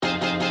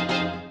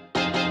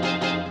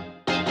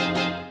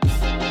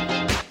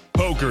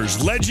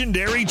Poker's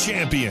legendary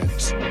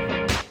champions,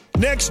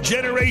 next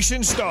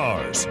generation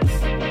stars,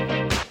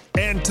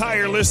 and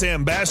tireless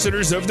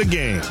ambassadors of the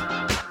game,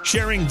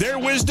 sharing their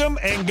wisdom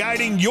and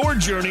guiding your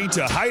journey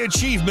to high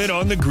achievement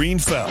on the green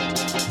felt.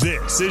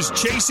 This is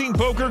Chasing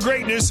Poker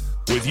Greatness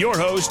with your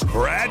host,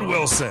 Brad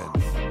Wilson.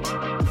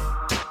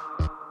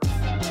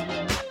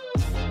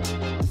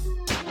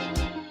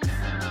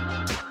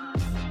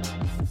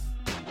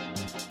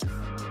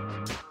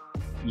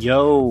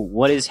 Yo,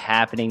 what is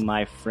happening,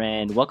 my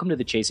friend? Welcome to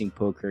the Chasing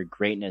Poker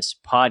Greatness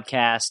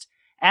podcast.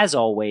 As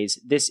always,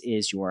 this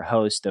is your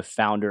host, the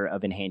founder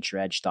of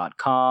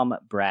EnhanceYourEdge.com,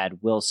 Brad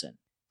Wilson.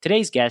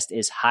 Today's guest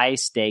is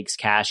high-stakes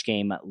cash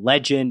game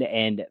legend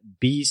and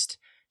beast,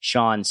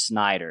 Sean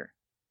Snyder.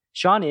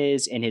 Sean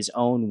is, in his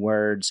own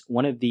words,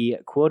 one of the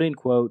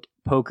quote-unquote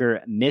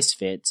poker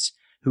misfits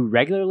who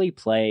regularly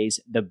plays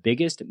the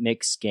biggest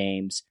mixed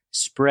games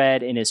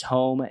spread in his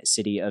home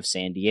city of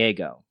San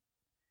Diego.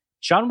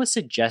 Sean was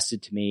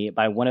suggested to me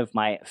by one of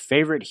my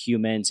favorite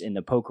humans in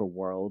the poker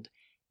world,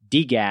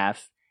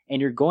 DGAF,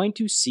 and you're going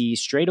to see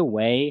straight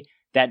away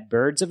that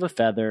birds of a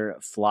feather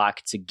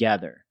flock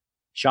together.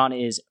 Sean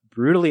is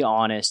brutally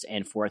honest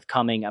and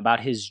forthcoming about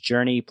his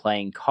journey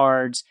playing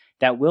cards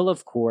that will,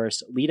 of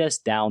course, lead us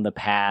down the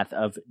path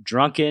of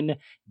drunken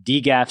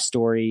DGAF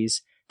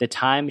stories, the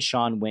time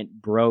Sean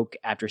went broke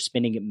after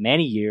spending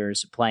many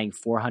years playing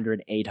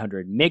 400,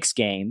 800 mixed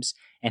games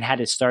and had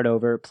to start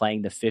over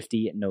playing the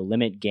 50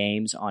 no-limit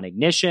games on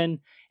Ignition,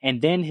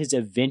 and then his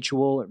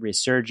eventual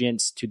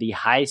resurgence to the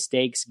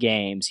high-stakes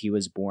games he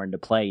was born to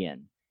play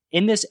in.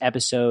 In this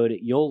episode,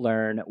 you'll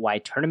learn why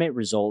tournament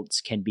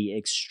results can be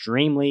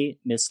extremely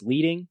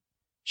misleading,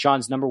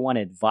 Sean's number one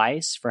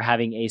advice for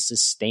having a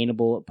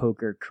sustainable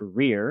poker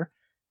career,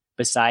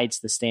 besides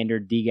the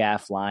standard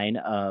DGAF line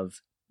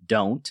of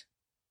don't,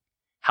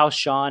 how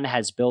Sean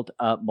has built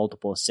up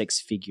multiple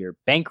six-figure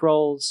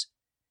bankrolls,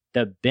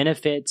 the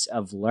benefits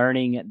of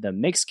learning the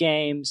mixed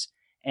games,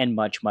 and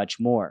much, much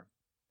more.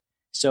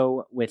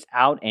 So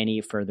without any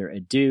further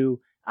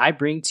ado, I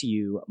bring to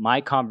you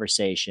my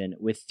conversation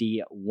with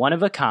the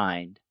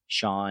one-of-a-kind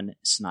Sean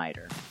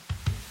Snyder.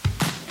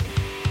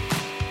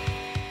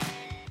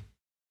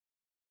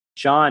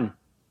 Sean,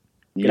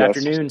 good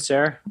afternoon,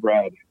 sir.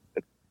 Brad,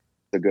 it's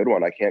a good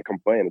one. I can't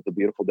complain. It's a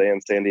beautiful day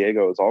in San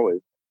Diego, as always.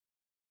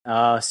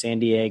 San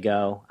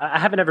Diego. I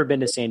haven't ever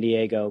been to San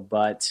Diego,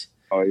 but...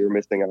 Oh, you're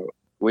missing out.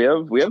 We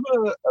have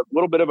a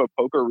little bit of a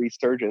poker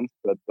resurgence,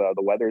 but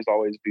the weather's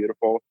always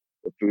beautiful.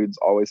 The food's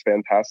always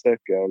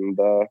fantastic, and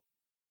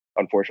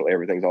unfortunately,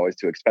 everything's always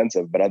too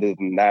expensive. But other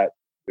than that,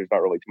 there's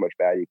not really too much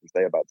bad you can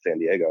say about San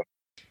Diego.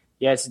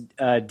 Yeah, it's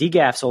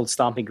DGAF's old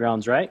stomping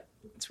grounds, right?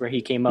 It's where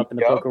he came up in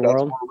the poker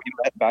world. That's where we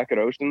met back at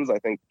Oceans, I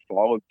think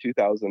fall of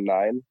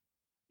 2009.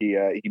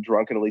 He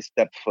drunkenly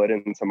stepped foot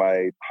into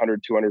my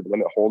 100, 200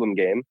 limit hold'em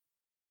game.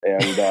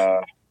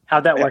 And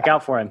how'd that work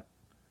out for him?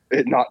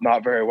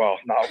 Not very well,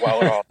 not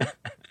well at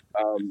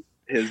all.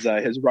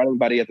 His running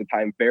buddy at the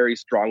time very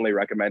strongly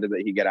recommended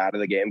that he get out of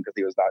the game because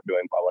he was not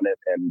doing well in it,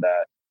 and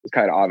it was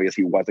kind of obvious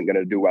he wasn't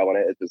going to do well in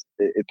it.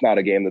 It's not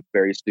a game that's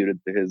very suited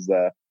to his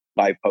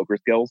live poker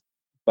skills.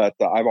 But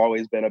I've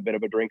always been a bit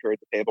of a drinker at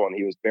the table, and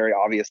he was very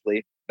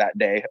obviously that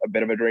day a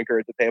bit of a drinker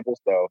at the table.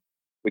 So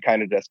we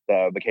kind of just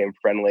became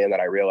friendly, and then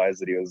I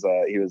realized that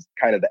he was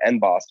kind of the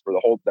end boss for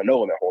the no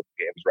limit hold'em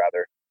games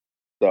rather.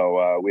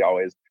 So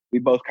we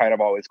both kind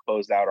of always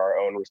closed out our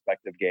own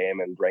respective game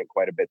and drank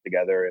quite a bit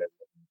together and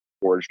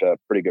forged a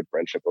pretty good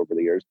friendship over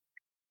the years.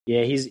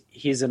 Yeah,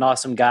 he's an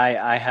awesome guy.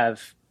 I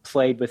have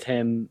played with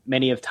him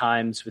many of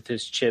times with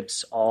his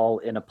chips all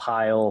in a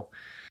pile.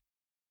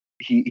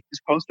 He's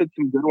posted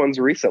some good ones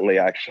recently,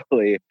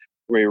 actually,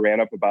 where he ran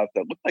up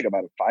looked like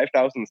about a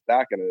 5,000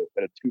 stack in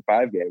a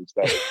 2-5 game.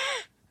 So it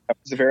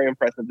was very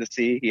impressive to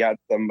see. He had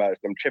some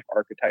chip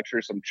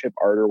architecture, some chip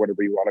art or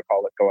whatever you want to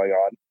call it going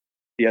on.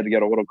 He had to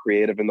get a little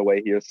creative in the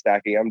way he was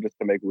stacking them just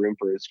to make room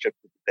for his chips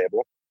at the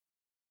table.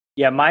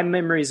 Yeah, my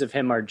memories of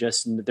him are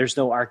just, there's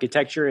no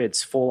architecture.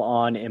 It's full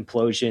on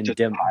implosion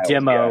demo,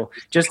 yeah,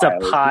 just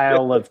piles. A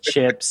pile of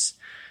chips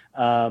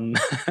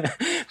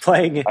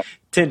playing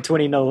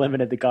 10-20 no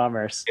limit at the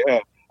Commerce. Yeah,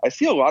 I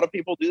see a lot of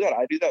people do that.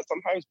 I do that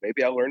sometimes.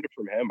 Maybe I learned it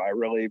from him.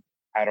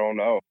 I don't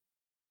know.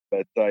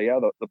 But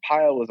the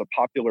pile is a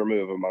popular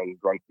move among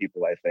drunk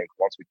people, I think.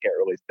 Once we can't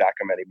really stack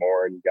them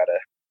anymore, and you gotta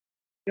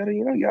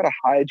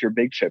hide your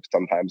big chips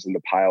sometimes in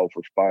the pile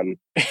for fun,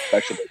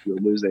 especially if you're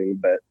losing.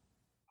 But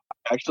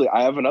actually,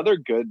 I have another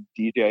good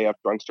DJF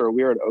drunk story.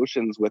 We were at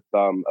Oceans with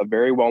a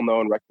very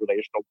well-known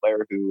recreational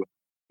player who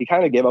he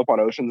kind of gave up on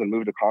Oceans and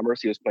moved to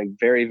Commerce. He was playing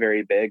very,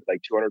 very big,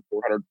 like 200,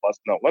 400 plus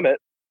no limit.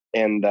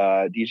 And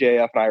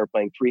DJF and I were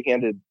playing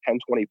three-handed 10,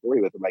 20,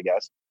 40 with him, I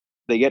guess.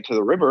 They get to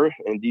the river,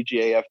 and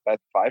DJF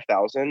bets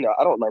 5,000.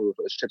 I don't remember if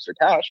it was chips or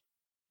cash,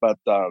 but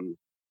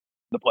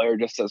the player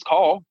just says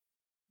call.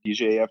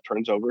 DJF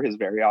turns over his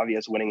very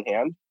obvious winning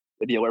hand.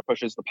 The dealer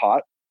pushes the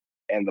pot,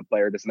 and the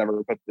player just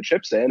never puts the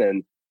chips in.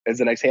 And as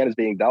the next hand is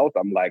being dealt,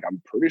 I'm like, I'm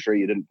pretty sure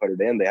you didn't put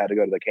it in. They had to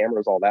go to the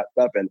cameras, all that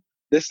stuff. And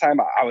this time,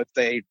 I would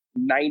say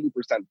 90%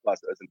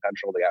 plus it was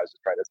intentional. The guy was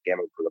just trying to scam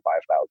him for the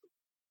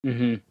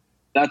 5,000.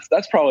 Mm-hmm.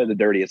 That's probably the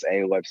dirtiest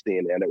angle I've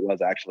seen, and it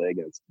was actually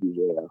against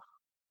DJF.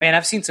 Man,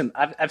 I've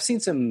seen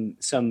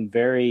some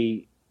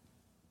very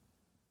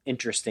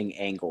interesting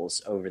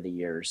angles over the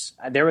years.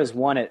 There was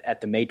one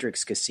at the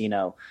Matrix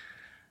Casino.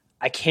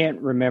 I can't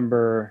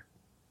remember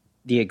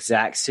the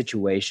exact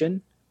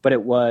situation, but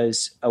it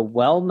was a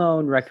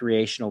well-known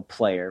recreational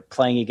player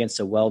playing against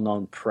a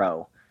well-known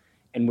pro.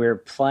 And we were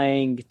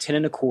playing 10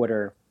 and a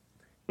quarter,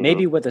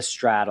 maybe with a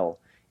straddle.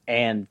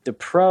 And the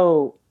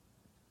pro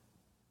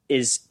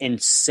is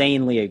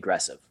insanely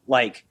aggressive.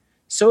 Like,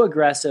 so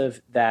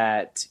aggressive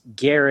that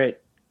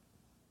Garrett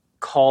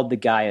called the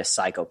guy a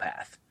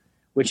psychopath,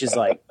 which is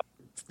like,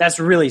 that's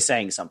really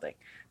saying something.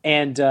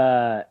 And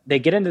they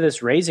get into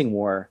this raising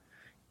war,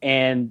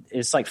 and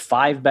it's like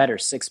 5-bet or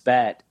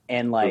 6-bet.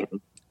 And like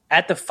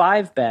at the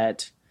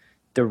 5-bet,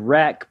 the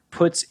rec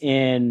puts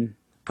in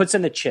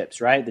the chips,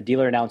 right? The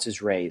dealer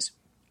announces raise.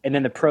 And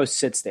then the pro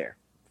sits there.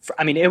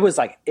 It was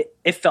like,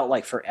 it felt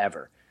like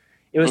forever.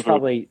 It was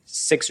probably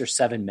 6 or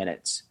 7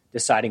 minutes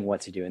deciding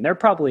what to do. And they're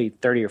probably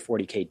 30 or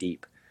 40K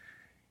deep.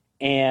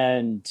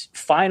 And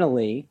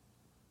finally,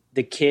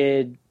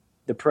 the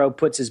pro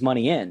puts his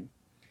money in.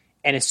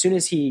 And as soon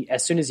as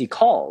he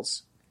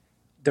calls,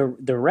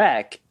 the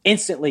rec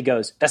instantly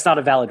goes, that's not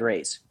a valid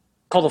raise.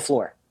 Call the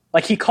floor.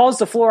 Like, he calls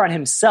the floor on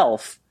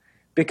himself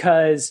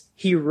because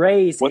he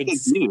raised. What did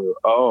he do?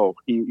 Oh,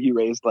 he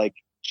raised like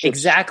chips.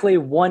 Exactly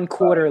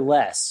 1/4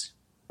 less.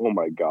 Oh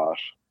my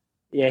gosh.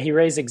 Yeah, he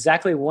raised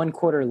exactly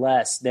 1/4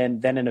 less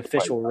than an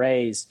official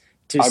raise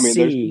to see.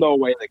 There's no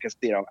way the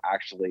casino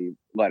actually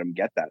let him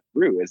get that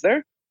through, is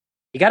there?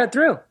 He got it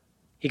through.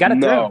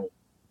 Through.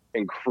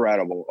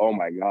 Incredible. Oh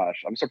my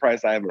gosh. I'm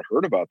surprised I haven't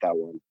heard about that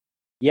one.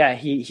 Yeah,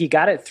 he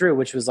got it through,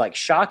 which was like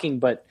shocking.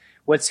 But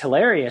what's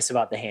hilarious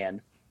about the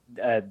hand,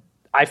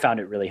 I found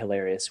it really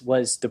hilarious,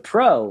 was the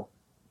pro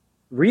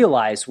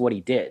realized what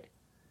he did.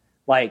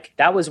 Like,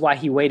 that was why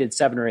he waited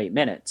 7 or 8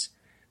 minutes,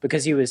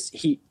 because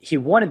he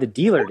wanted the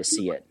dealer to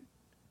see it.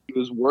 He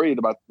was worried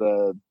about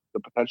the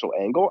potential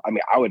angle. I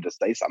mean, I would just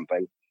say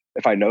something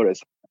if I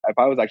noticed. If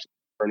I was actually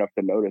smart enough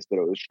to notice that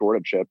it was short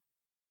of chip.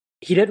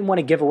 He didn't want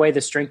to give away the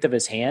strength of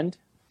his hand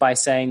by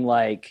saying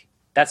like,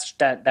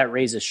 that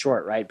raise is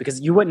short, right?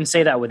 Because you wouldn't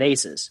say that with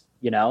aces,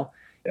 you know?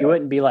 Yeah. You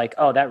wouldn't be like,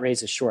 oh, that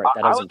raise is short.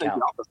 That doesn't count.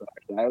 The opposite,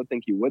 actually. I would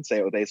think you would say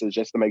it with aces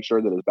just to make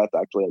sure that his bet's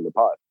actually in the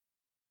pot.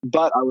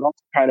 But I would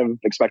also kind of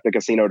expect the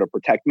casino to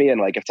protect me. And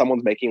like, if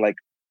someone's making like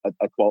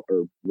a 12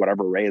 or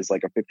whatever raise,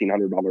 like a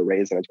 $1,500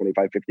 raise in a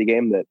 25-50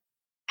 game, that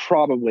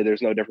probably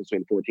there's no difference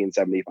between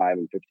 1475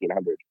 and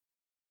 1500.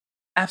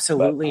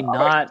 Absolutely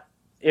not.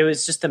 It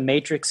was just the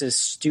Matrix's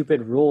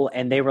stupid rule,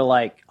 and they were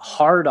like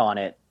hard on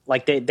it.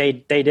 Like they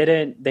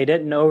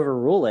didn't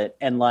overrule it.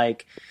 And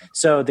like,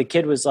 so the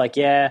kid was like,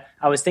 yeah,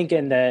 I was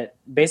thinking that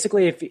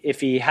basically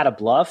if he had a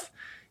bluff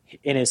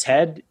in his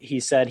head, he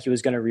said he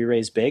was going to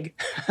re-raise big.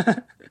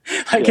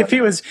 Like, if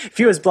he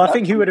was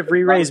bluffing, he would have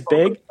re-raised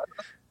big.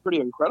 That's pretty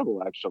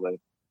incredible, actually.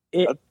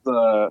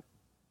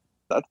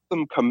 That's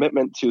some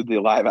commitment to the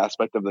live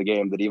aspect of the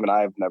game that even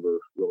I've never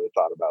really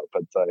thought about.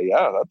 But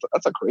yeah,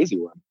 that's a crazy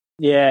one.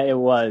 Yeah, it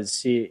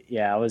was.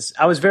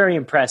 I was very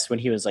impressed when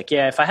he was like,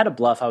 yeah, if I had a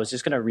bluff, I was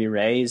just going to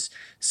re-raise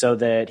so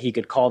that he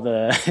could call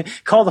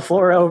the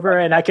floor over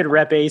and I could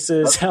rep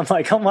aces. I'm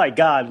like, oh my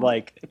God,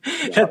 like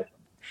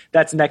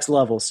that's next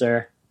level,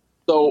 sir.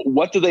 So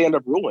what did they end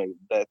up ruling?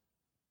 That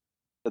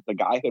the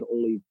guy had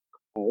only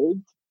called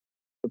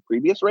the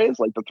previous raise,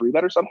 like the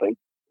 3-bet or something,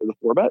 or the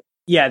 4-bet?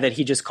 Yeah, that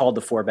he just called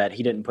the 4-bet.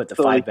 He didn't put the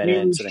 5-bet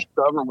in. So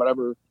shove or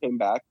whatever came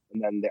back,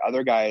 and then the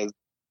other guys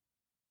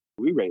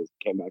re-raised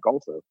came back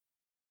also.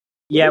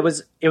 Yeah, it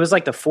was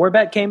like the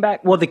 4-bet came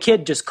back. Well, the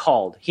kid just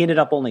called. He ended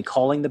up only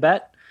calling the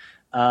bet.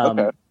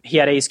 Okay. He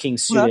had ace king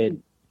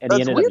suited, and he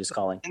ended up just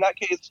calling. In that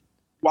case,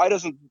 why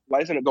doesn't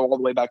it go all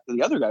the way back to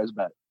the other guy's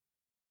bet?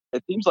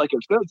 It seems like it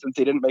should, since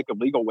he didn't make a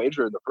legal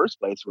wager in the first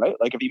place, right?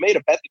 Like, if he made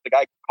a bet that the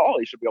guy could call,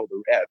 he should be able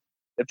to. Yeah,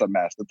 it's a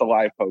mess. It's a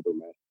live poker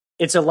mess.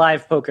 It's a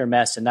live poker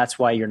mess, and that's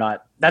why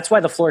that's why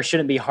the floor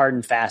shouldn't be hard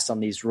and fast on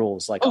these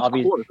rules. Like,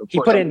 obviously,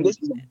 he put in. This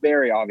is a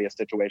very obvious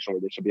situation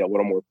where they should be a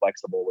little more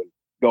flexible and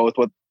go with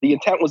what the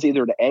intent was,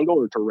 either to angle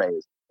or to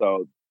raise.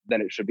 So then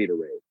it should be to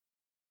raise.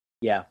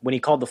 Yeah, when he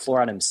called the floor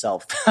on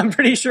himself, I'm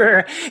pretty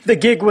sure the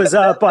gig was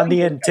up on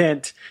the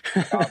intent.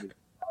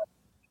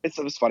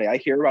 It's funny. I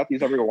hear about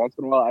these every once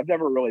in a while. I've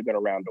never really been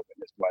around to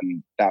witness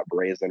one that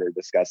brazen or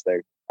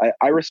disgusting.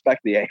 I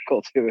respect the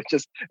angle too.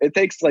 It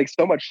takes like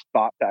so much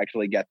thought to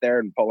actually get there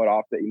and pull it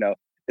off that,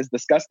 as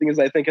disgusting as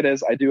I think it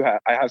is, I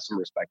have some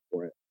respect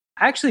for it.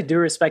 I actually do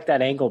respect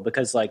that angle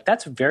because like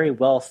that's very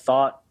well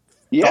thought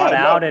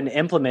out and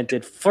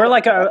implemented for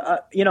like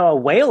a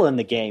whale in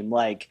the game.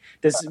 Like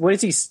what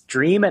does he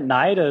stream at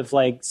night of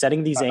like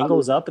setting these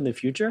angles up in the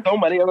future? So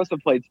many of us have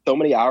played so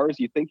many hours.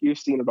 You think you've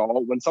seen it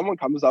all. When someone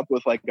comes up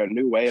with like a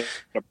new way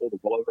to pull the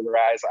wool over their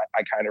eyes,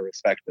 I kind of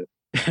respect it.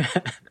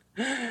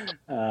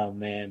 Oh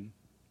man,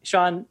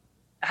 Sean,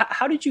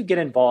 how did you get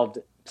involved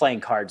playing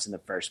cards in the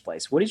first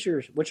place? What's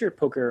your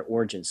poker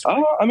origin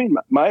story? I mean,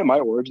 my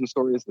origin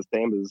story is the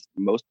same as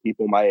most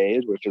people my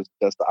age, which is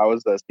just I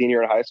was a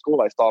senior in high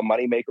school. I saw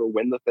Moneymaker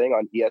win the thing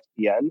on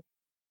ESPN,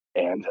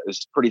 and it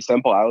was pretty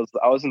simple. I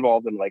was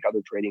involved in like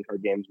other trading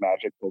card games,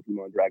 Magic,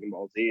 Pokemon, Dragon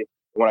Ball Z.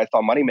 When I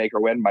saw Moneymaker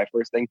win, my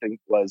first thing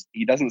was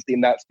he doesn't seem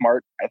that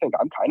smart. I think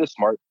I'm kind of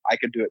smart. I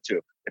could do it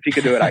too. If he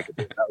could do it, I could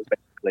do it. That was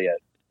basically it.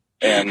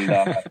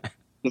 And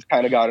just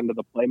kind of got into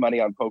the play money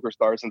on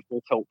PokerStars and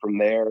full tilt from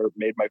there.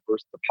 Made my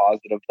first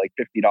deposit of like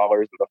 $50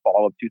 in the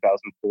fall of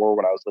 2004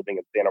 when I was living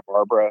in Santa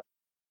Barbara.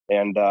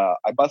 And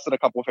I busted a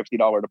couple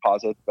 $50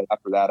 deposits, but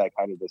after that, I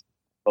kind of just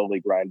slowly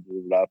grinded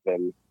it up.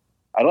 And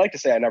I'd like to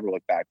say I never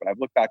looked back, but I've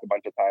looked back a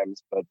bunch of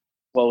times, but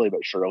slowly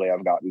but surely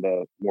I've gotten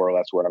to more or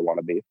less where I want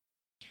to be.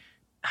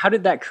 How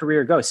did that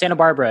career go? Santa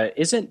Barbara,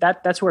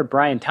 that's where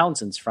Brian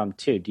Townsend's from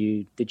too?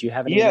 Did you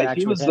have any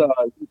interaction with him?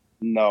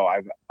 No,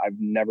 I've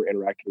never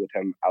interacted with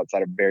him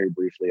outside of very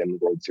briefly in the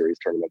World Series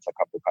tournaments a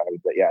couple times.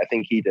 But yeah, I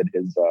think he did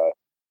his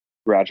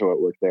graduate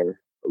work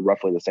there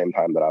roughly the same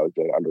time that I was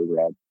doing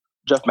undergrad.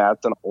 Jeff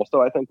Madsen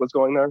also, I think, was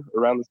going there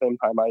around the same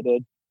time I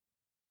did.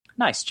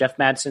 Nice. Jeff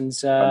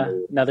Madsen's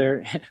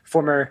another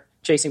former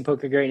Chasing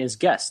Poker Greatness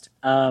guest.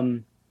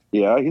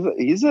 Yeah,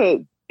 he's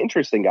a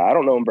interesting guy. I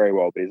don't know him very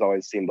well, but he's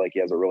always seemed like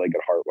he has a really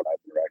good heart when I've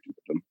interacted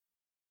with him.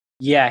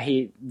 Yeah,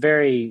 he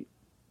very,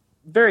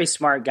 very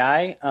smart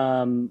guy.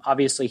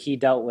 Obviously, he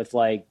dealt with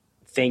like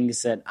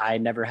things that I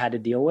never had to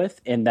deal with,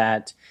 in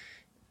that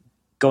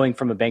going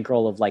from a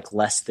bankroll of like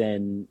less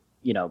than,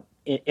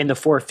 in the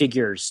four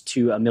figures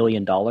to $1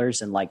 million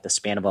in like the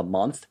span of a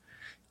month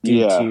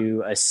due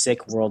to a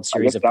sick World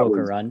Series of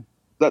Poker run.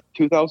 That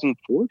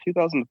 2004,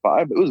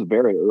 2005. It was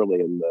very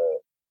early in the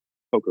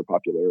poker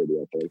popularity,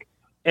 I think.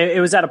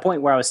 It was at a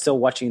point where I was still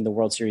watching the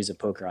World Series of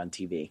Poker on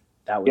TV.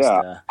 That was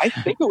I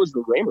think it was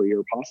the Raymer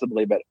year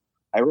possibly, but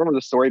I remember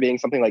the story being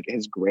something like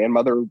his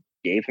grandmother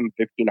gave him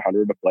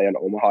 $1,500 to play an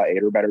Omaha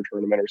 8 or better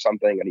tournament or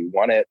something, and he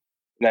won it.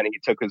 And then he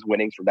took his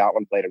winnings from that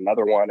one, played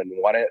another one, and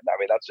won it. I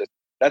mean,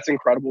 that's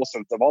incredible.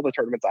 Since of all the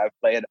tournaments I've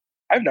played,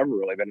 I've never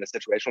really been in a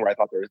situation where I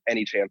thought there was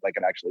any chance I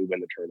could actually win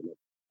the tournament.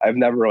 I've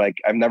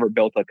never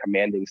built a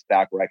commanding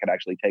stack where I could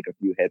actually take a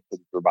few hits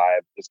and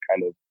survive. Just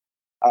kind of,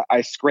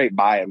 I scrape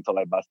by until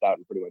I bust out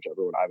in pretty much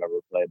everyone I've ever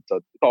played. So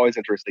it's always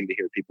interesting to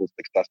hear people's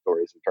success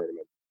stories in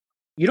tournaments.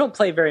 You don't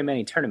play very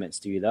many tournaments,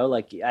 do you, though?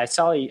 Like,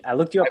 I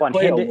looked you up on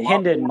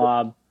Hendon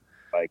Mob.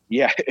 Like,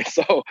 yeah.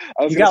 So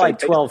you got like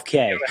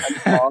 12K.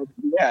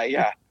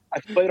 Yeah.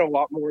 I've played a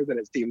lot more than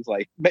it seems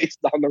like based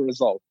on the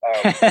results.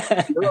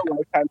 Zero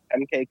lifetime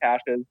 10K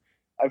caches.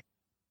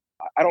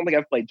 I don't think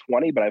I've played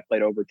 20, but I've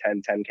played over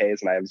 10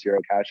 10Ks and I have zero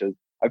caches.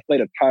 I've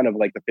played a ton of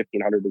like the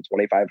 1,500 and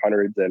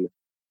 2,500s, and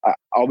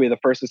I'll be the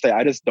first to say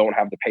I just don't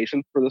have the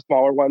patience for the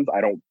smaller ones.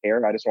 I don't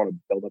care. I just want to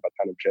build up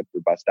a ton of chips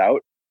or bust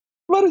out.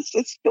 But it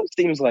still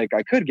seems like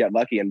I could get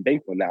lucky and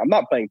bink one now. I'm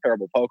not playing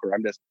terrible poker.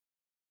 I'm just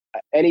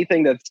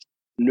anything that's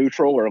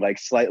neutral or like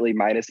slightly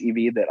minus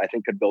EV that I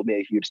think could build me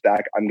a huge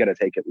stack, I'm going to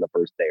take it in the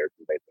first day or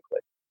two, basically.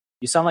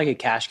 You sound like a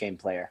cash game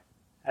player.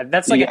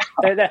 That's like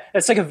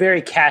that's like a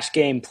very cash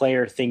game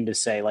player thing to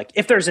say. Like,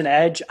 if there's an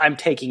edge, I'm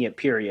taking it,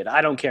 period.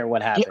 I don't care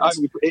what happens.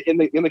 Yeah, I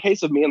mean, in the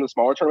case of me in the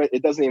smaller tournament,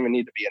 it doesn't even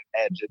need to be an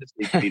edge. It just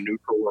needs to be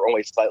neutral or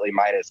only slightly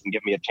minus and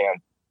give me a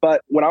chance.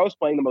 But when I was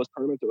playing the most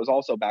tournaments, it was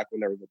also back when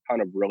there was a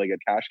ton of really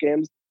good cash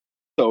games.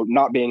 So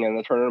not being in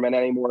the tournament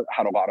anymore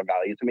had a lot of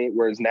value to me.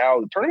 Whereas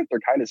now the tournaments are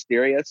kind of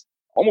serious.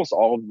 Almost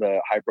all of the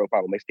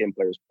high-profile mixed game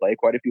players play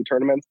quite a few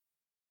tournaments.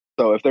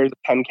 So if there's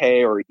a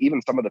 10K or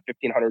even some of the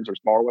 1,500s or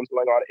smaller ones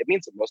going on, it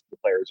means that most of the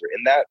players are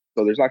in that.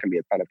 So there's not going to be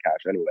a ton of cash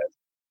anyways.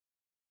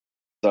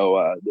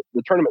 So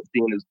the tournament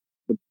scene is,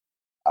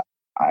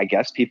 I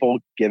guess people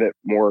give it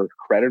more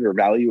credit or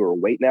value or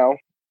weight now.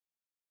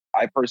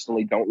 I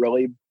personally don't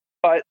really,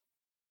 but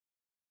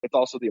it's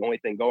also the only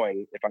thing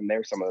going if I'm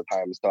there some of the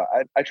time. So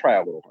I try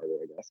a little harder,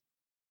 I guess.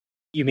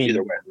 You mean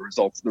either way,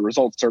 the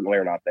results certainly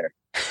are not there.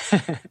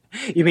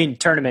 You mean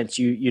tournaments?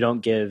 You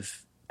don't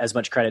give as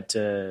much credit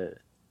to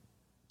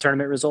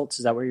tournament results?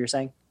 Is that what you're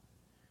saying?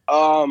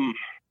 I'm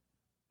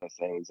not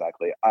saying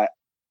exactly. I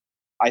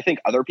think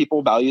other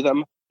people value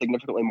them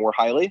significantly more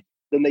highly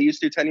than they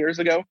used to 10 years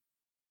ago,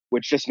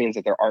 which just means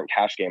that there aren't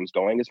cash games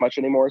going as much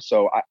anymore.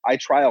 So I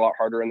try a lot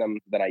harder in them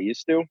than I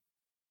used to,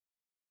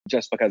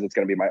 just because it's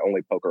going to be my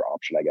only poker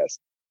option, I guess.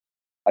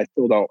 I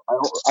don't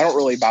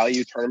really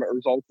value tournament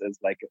results as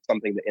like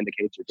something that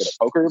indicates you're good at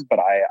poker, but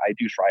I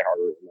do try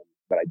harder in them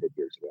than I did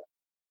years ago.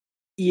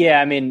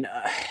 Yeah, I mean,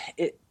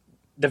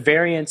 the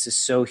variance is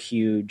so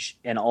huge,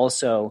 and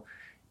also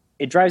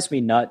it drives me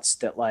nuts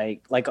that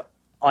like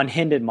on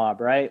Hendon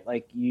Mob, right?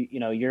 Like you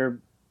know your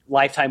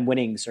lifetime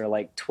winnings are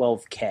like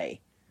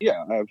 12K.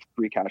 Yeah, I have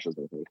 3 caches,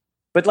 I think.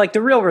 But like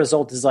the real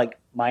result is like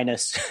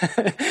minus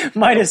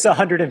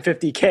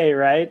 150K,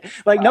 right?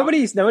 Like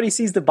nobody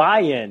sees the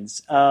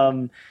buy-ins,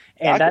 and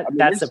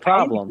that's the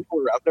problem.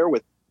 People are out there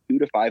with 2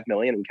 to 5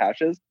 million in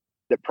caches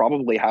that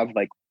probably have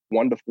like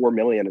 1 to 4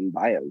 million in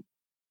buy-ins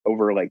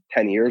over like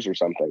 10 years or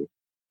something.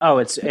 Oh,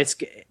 it's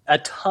a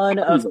ton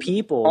of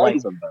people.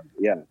 Tons of them,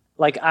 yeah.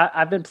 Like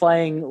I've been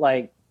playing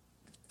like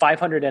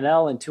 500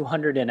 NL and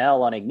 200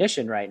 NL on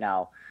Ignition right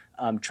now,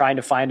 trying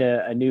to find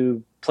a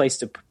new place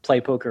to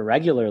play poker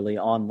regularly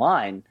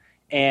online.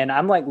 And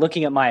I'm like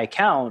looking at my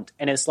account,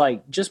 and it's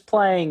like just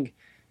playing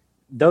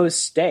those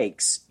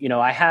stakes.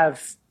 I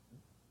have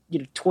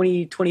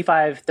 20,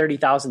 25,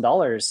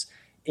 $30,000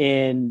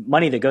 in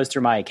money that goes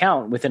through my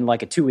account within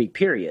like a 2-week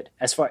period.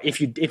 As far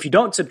if you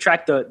don't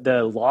subtract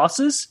the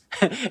losses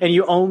and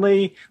you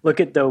only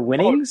look at the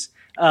winnings,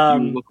 you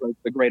look like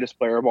the greatest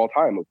player of all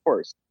time, of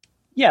course.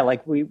 Yeah,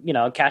 like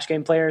cash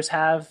game players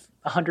have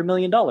 $100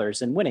 million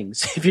in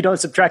winnings if you don't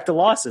subtract the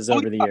losses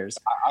over the years.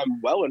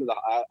 I'm well into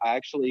that. I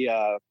actually,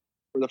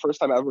 for the first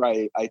time ever,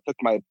 I took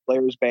my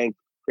Players Bank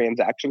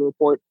transaction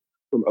report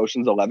from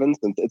Ocean's 11,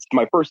 since it's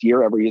my first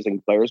year ever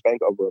using Players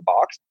Bank over a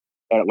box.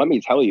 And let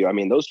me tell you, I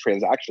mean, those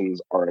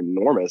transactions are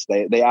enormous.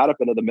 They add up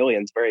into the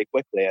millions very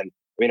quickly. And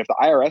I mean, if the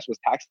IRS was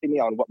taxing me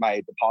on what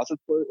my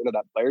deposits were into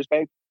that Players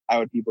Bank, I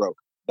would be broke.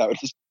 That would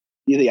just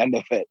be the end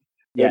of it.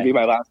 It would be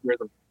my last year.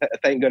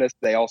 Thank goodness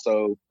they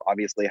also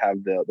obviously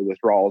have the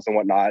withdrawals and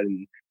whatnot,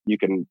 and you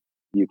can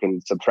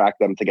subtract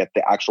them to get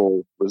the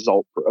actual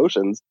result for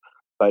Oceans.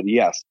 But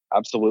yes,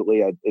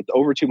 absolutely, it's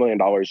over $2 million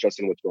just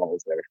in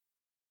withdrawals there.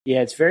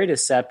 Yeah, it's very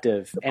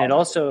deceptive, and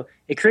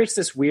it creates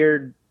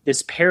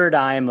this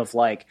paradigm of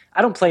like,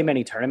 I don't play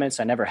many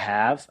tournaments. I never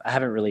have. I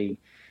haven't really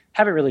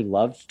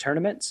loved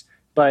tournaments,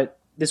 but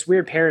this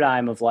weird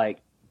paradigm of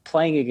like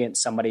playing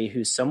against somebody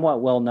who's somewhat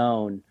well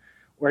known,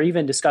 or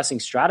even discussing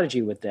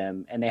strategy with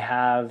them, and they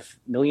have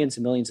millions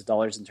and millions of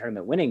dollars in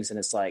tournament winnings. And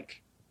it's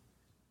like,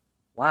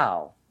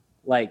 wow,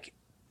 like,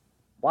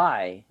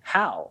 why?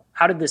 How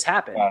did this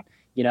happen? Yeah.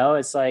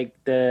 It's like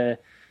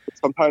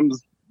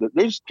sometimes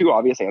there's two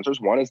obvious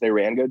answers. One is they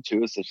ran good.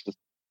 Two is it's just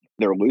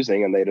they're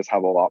losing and they just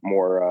have a lot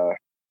more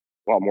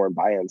in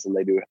buy-ins than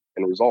they do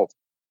in results.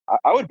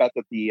 I would bet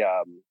that the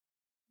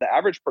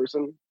average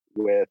person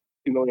with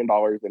 $2 million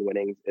in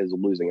winnings is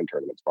losing in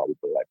tournaments probably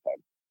for a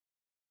lifetime.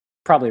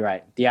 Probably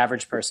right. The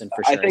average person,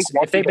 for sure. I think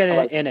if they've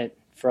been in it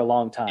for a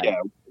long time.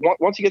 Yeah.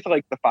 Once you get to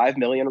like the 5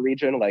 million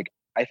region, like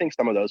I think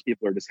some of those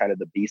people are just kind of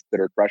the beasts that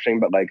are crushing.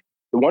 But like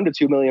the 1 to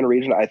 2 million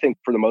region, I think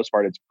for the most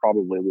part, it's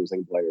probably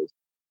losing players.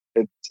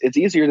 It's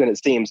easier than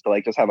it seems to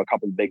like just have a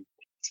couple big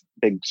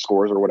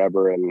scores or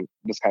whatever and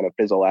just kind of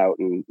fizzle out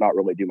and not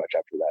really do much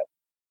after that,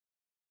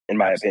 in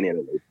my opinion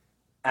at least.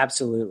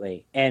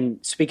 Absolutely. And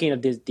speaking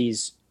of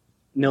these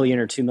 $1 million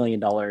or $2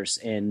 million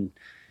in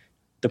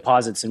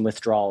deposits and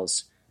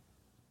withdrawals,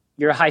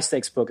 you're a high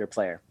stakes poker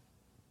player.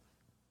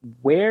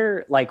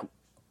 What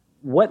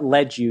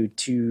led you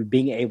to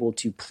being able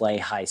to play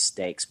high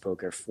stakes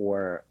poker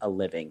for a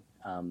living?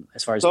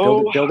 As far as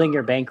building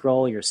your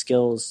bankroll, your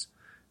skills?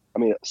 I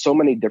mean, so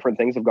many different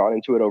things have gone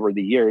into it over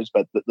the years,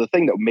 but the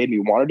thing that made me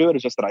want to do it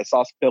is just that I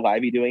saw Phil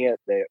Ivey doing it.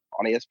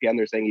 On ESPN,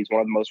 they're saying he's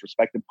one of the most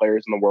respected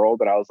players in the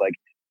world. And I was like,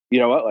 you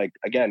know what? Like,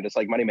 again, just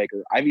like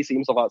Moneymaker, Ivey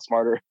seems a lot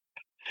smarter.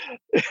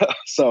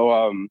 So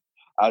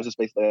I was just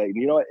basically like,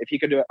 you know what? If he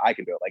could do it, I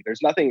can do it. Like,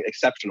 there's nothing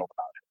exceptional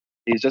about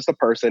it. He's just a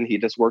person. He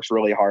just works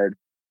really hard.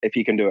 If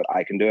he can do it,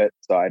 I can do it.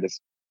 So I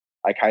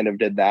kind of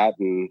did that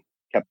and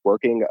kept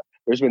working.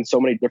 There's been so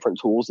many different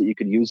tools that you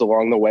could use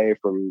along the way,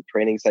 from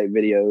training site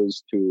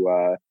videos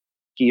to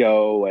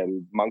Keo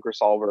and Monker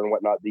Solver and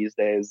whatnot these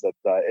days,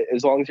 that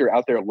as long as you're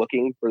out there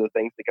looking for the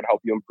things that can help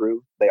you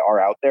improve, they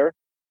are out there.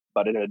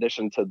 But in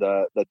addition to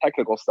the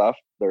technical stuff,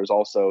 there's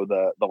also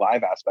the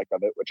live aspect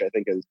of it, which I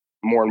think is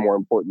more and more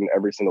important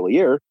every single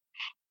year.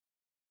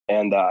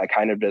 And I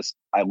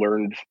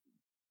learned.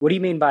 What do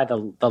you mean by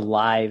the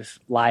live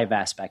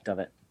aspect of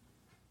it?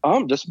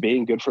 Just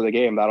being good for the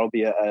game. That'll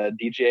be a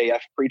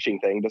DJF preaching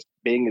thing. Just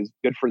being as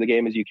good for the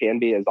game as you can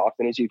be, as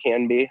often as you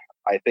can be.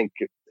 I think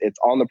it's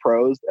on the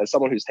pros. As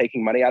someone who's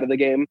taking money out of the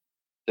game,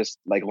 just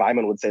like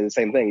Lyman would say the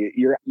same thing.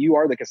 You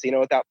are the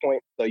casino at that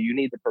point, so you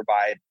need to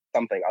provide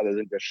something other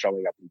than just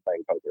showing up and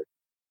playing poker.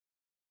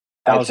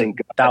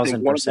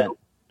 1,000%.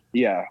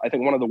 Yeah, I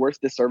think one of the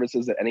worst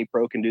disservices that any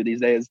pro can do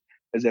these days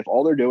is if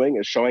all they're doing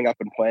is showing up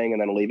and playing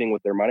and then leaving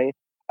with their money.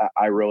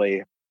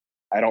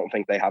 I don't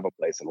think they have a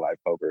place in live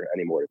poker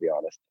anymore, to be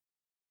honest.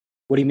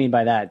 What do you mean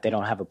by that? They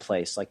don't have a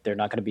place? Like they're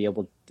not going to be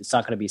able, it's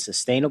not going to be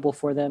sustainable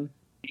for them?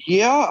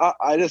 Yeah,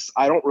 I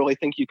don't really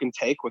think you can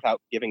take without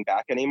giving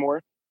back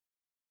anymore.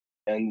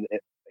 And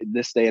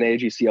this day and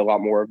age, you see a lot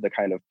more of the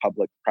kind of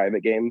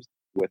public-private games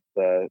with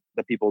the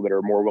people that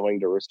are more willing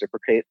to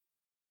reciprocate.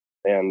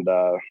 And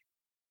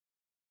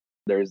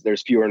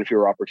there's fewer and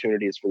fewer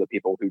opportunities for the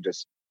people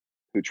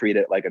who treat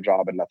it like a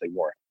job and nothing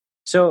more.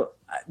 So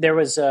there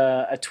was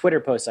a Twitter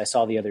post I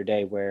saw the other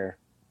day where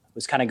it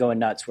was kind of going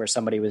nuts, where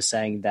somebody was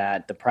saying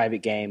that the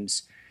private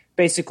games,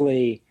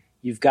 basically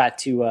you've got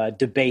to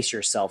debase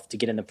yourself to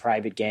get in the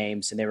private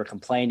games. And they were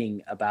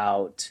complaining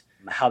about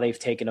how they've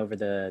taken over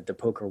the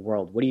poker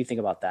world. What do you think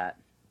about that?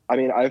 I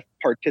mean, I've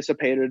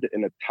participated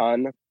in a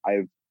ton.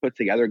 I've put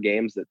together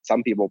games that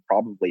some people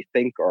probably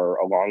think are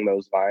along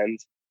those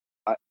lines.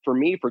 For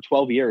me, for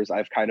 12 years,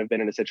 I've kind of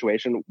been in a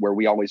situation where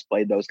we always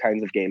played those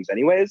kinds of games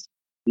anyways.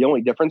 The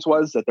only difference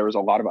was that there was a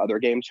lot of other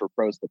games for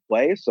pros to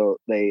play, so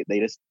they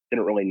just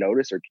didn't really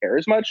notice or care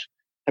as much.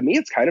 To me,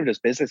 it's kind of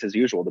just business as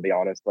usual, to be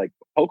honest. Like,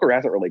 poker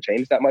hasn't really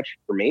changed that much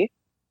for me.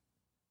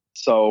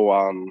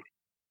 So,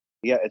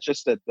 yeah, it's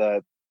just that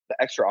the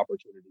extra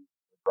opportunities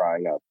are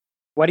drying up.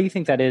 Why do you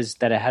think that is,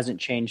 that it hasn't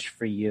changed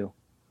for you?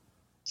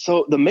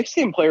 So the mixed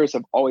game players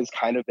have always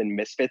kind of been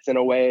misfits in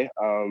a way.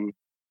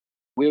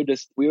 We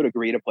would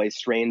agree to play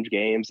strange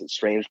games at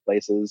strange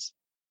places.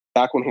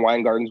 Back when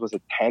Hawaiian Gardens was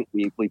a tent,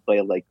 we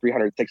played like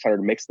 300,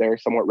 600 mix there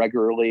somewhat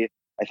regularly.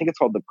 I think it's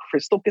called the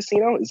Crystal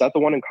Casino. Is that the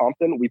one in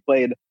Compton? We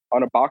played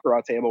on a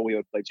baccarat table. We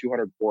would play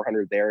 200,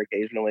 400 there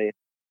occasionally.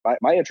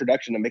 My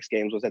introduction to mixed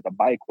games was at the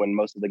Bike when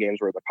most of the games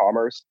were at the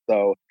Commerce.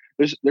 So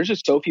there's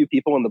just so few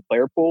people in the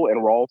player pool,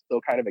 and we're all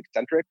still kind of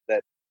eccentric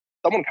that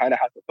someone kind of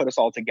has to put us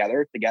all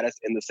together to get us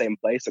in the same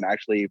place and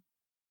actually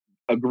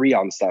agree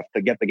on stuff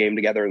to get the game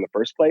together in the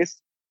first place.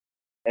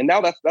 And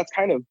now that's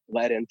kind of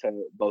led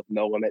into both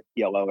No Limit,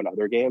 PLO, and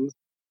other games.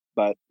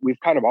 But we've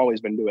kind of always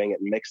been doing it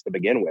mixed to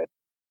begin with.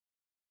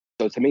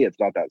 So to me, it's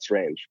not that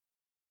strange.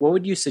 What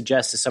would you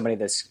suggest to somebody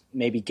that's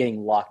maybe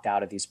getting locked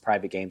out of these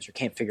private games or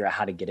can't figure out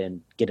how to get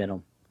in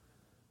them?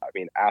 I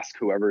mean, ask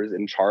whoever's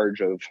in charge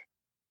of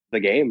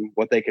the game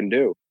what they can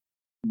do.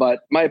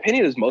 But my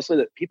opinion is mostly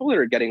that people that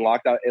are getting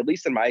locked out, at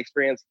least in my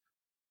experience,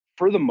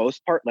 for the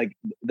most part, like,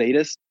 they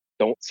just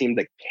don't seem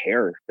to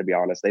care, to be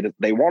honest.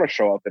 They want to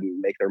show up and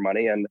make their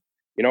money. And,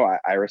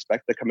 I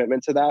respect the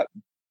commitment to that.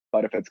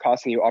 But if it's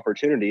costing you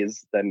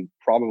opportunities, then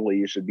probably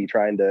you should be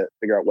trying to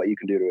figure out what you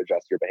can do to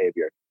adjust your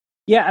behavior.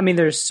 Yeah, I mean,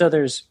 there's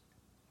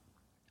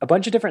a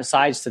bunch of different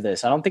sides to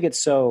this. I don't think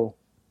it's so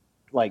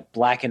like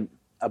black and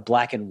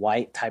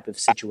white type of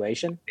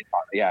situation.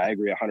 Yeah, I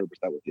agree 100%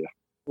 with you.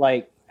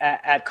 Like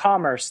at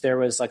Commerce, there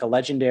was like a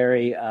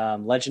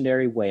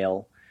legendary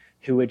whale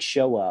who would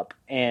show up,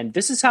 and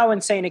this is how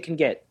insane it can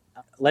get.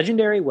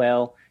 Legendary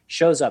whale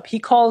shows up. He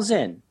calls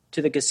in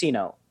to the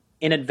casino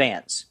in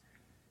advance.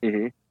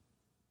 Mm-hmm.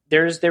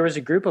 There was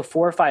a group of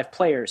 4 or 5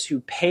 players who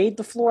paid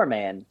the floor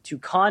man to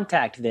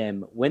contact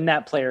them when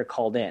that player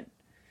called in.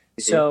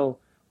 Mm-hmm. So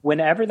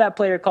whenever that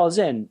player calls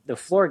in, the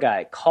floor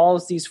guy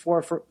calls these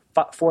 4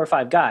 or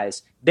 5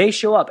 guys. They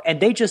show up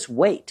and they just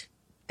wait.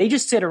 They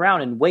just sit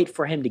around and wait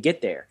for him to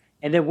get there.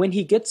 And then when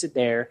he gets it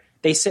there,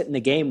 they sit in the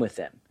game with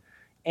him.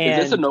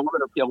 And is this a No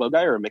Limit or PLO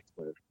guy or a mixed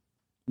player?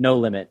 No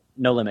limit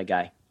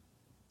guy.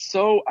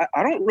 So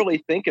I don't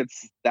really think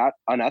it's that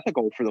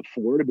unethical for the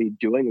floor to be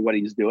doing what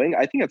he's doing.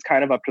 I think it's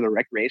kind of up to the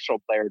recreational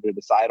player to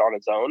decide on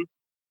his own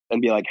and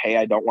be like, hey,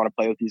 I don't want to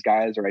play with these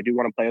guys, or I do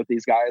want to play with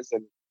these guys.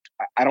 And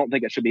I don't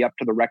think it should be up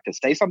to the rec to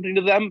say something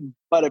to them.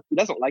 But if he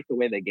doesn't like the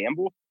way they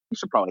gamble, he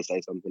should probably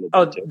say something to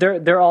them too.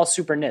 They're all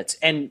super nits.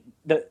 And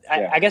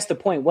I guess the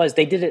point was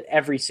they did it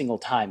every single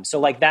time. So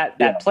like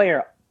that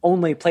player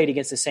only played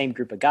against the same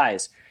group of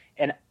guys.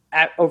 And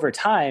over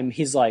time,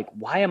 he's like,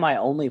 why am I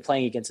only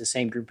playing against the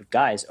same group of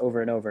guys over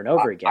and over and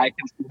over again? I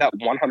can see that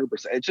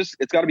 100%.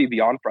 It's got to be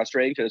beyond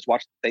frustrating to just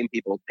watch the same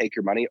people take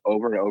your money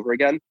over and over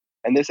again.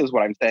 And this is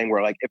what I'm saying,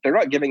 where like, if they're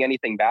not giving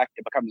anything back,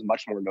 it becomes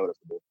much more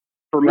noticeable.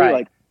 For me,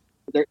 like,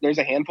 there's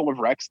a handful of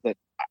recs that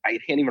I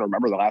can't even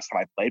remember the last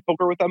time I played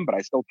poker with them, but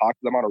I still talk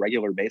to them on a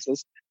regular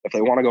basis. If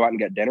they want to go out and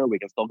get dinner, we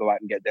can still go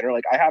out and get dinner.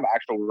 Like, I have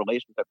actual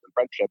relationships and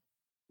friendships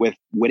with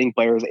winning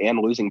players and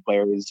losing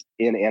players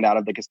in and out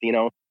of the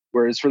casino.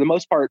 Whereas for the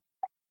most part,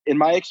 in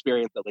my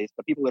experience at least,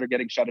 the people that are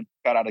getting shut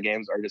out of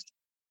games are just,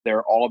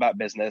 they're all about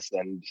business,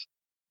 and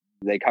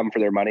they come for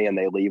their money and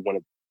they leave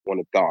when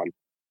it's gone.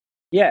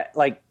 Yeah,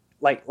 like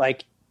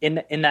in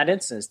that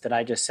instance that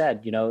I just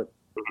said,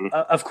 mm-hmm.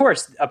 Of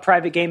course, a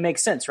private game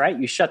makes sense, right?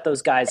 You shut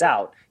those guys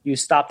out, you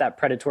stop that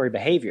predatory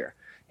behavior,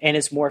 and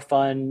it's more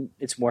fun.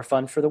 It's more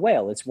fun for the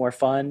whale. It's more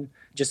fun,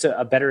 just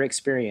a better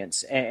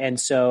experience. And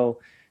so,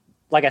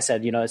 like I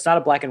said, it's not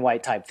a black and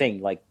white type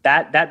thing. Like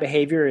that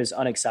behavior is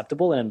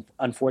unacceptable, and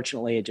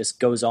unfortunately, it just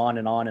goes on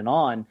and on and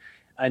on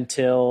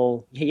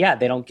until they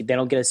don't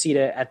get a seat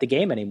at the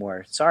game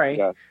anymore. Sorry,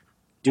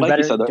 do like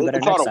better. You said, do better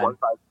it's next not time. A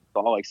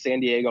one-size-fits-all. Like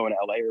San Diego and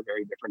LA are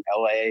very different.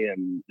 LA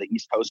and the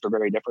East Coast are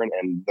very different,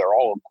 and they're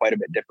all quite a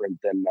bit different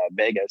than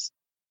Vegas.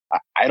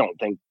 I don't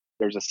think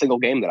there's a single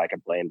game that I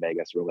could play in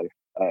Vegas, really.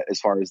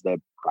 As far as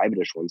the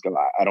private-ish ones go,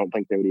 I don't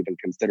think they would even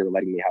consider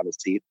letting me have a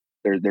seat.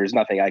 There's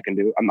nothing I can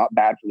do. I'm not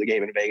bad for the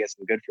game in Vegas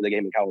and good for the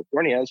game in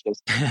California. It's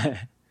just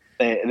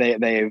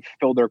they've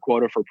filled their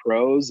quota for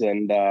pros,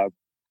 and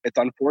it's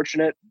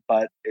unfortunate,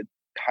 but it's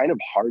kind of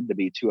hard to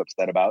be too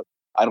upset about.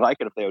 I'd like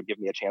it if they would give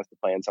me a chance to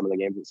play in some of the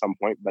games at some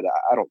point, but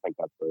I don't think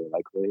that's very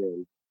likely.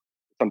 And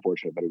it's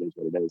unfortunate, but it is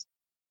what it is.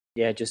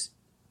 Yeah, just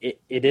it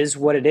is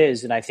what it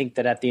is. And I think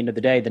that at the end of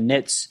the day, a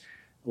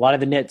lot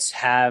of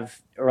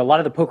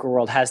the poker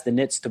world has the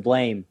nits to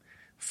blame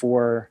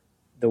for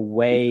the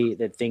way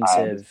that things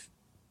have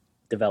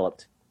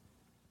developed.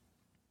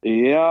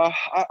 Yeah,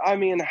 I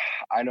mean,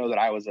 I know that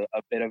I was a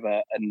bit of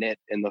a nit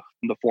in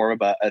the form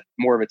of a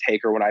more of a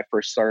taker when I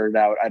first started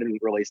out. I didn't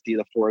really see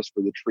the forest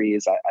for the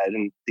trees. I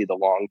didn't see the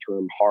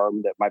long-term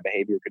harm that my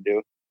behavior could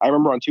do. I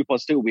remember on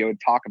 2+2, we would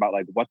talk about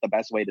like what the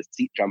best way to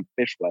seat jump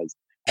fish was.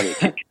 I mean,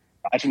 can you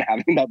imagine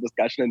having that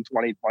discussion in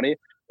 2020?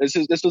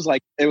 This was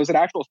like, it was an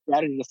actual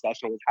strategy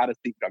discussion with how to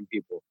seat jump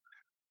people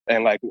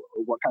and like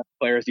what kind of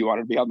players you want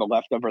to be on the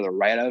left of or the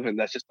right of. And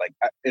that's just like,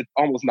 it's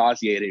almost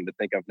nauseating to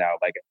think of now.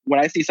 Like when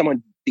I see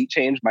someone seat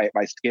change, my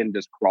skin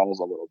just crawls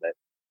a little bit.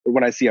 Or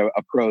when I see a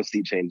pro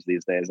seat change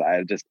these days,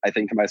 I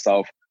think to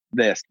myself,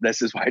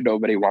 this is why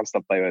nobody wants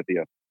to play with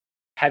you.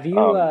 Have you,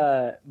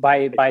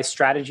 by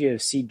strategy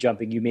of seat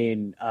jumping, you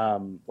mean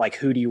like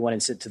who do you want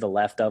to sit to the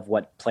left of?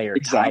 What player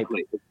type?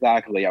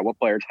 Exactly. Yeah, what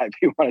player type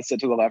you want to sit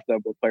to the left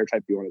of? What player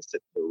type you want to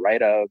sit to the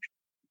right of?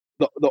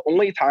 The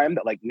only time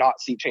that like not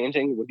seat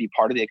changing would be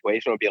part of the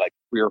equation would be like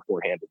 3 or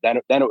 4-handed.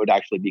 Then it would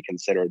actually be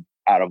considered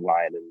out of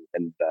line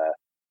and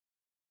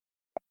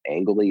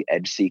angly,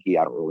 edge seeky.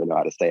 I don't really know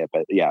how to say it,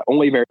 but yeah,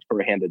 only very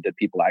 4-handed did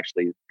people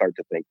actually start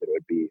to think that it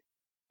would be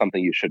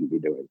something you shouldn't be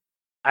doing.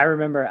 I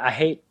remember,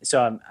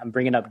 I'm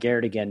bringing up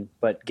Garrett again,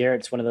 but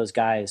Garrett's one of those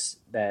guys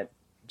that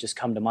just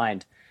come to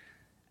mind.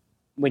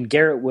 When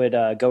Garrett would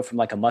go from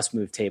like a must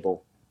move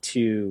table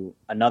to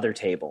another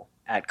table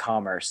at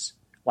Commerce,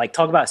 like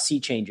talk about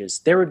seat changes,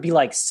 there would be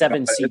like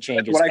 7 seat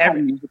changes. What I call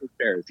musical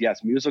chairs.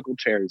 Yes, musical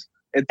chairs.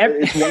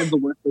 It's one of the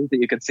worst things that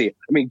you could see.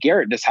 I mean,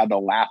 Garrett just had to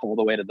laugh all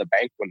the way to the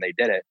bank when they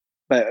did it.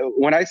 But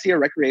when I see a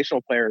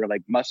recreational player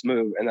like must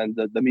move and then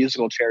the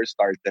musical chair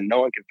starts and no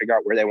one can figure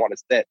out where they want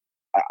to sit,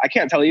 I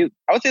can't tell you.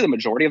 I would say the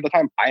majority of the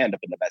time I end up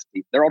in the best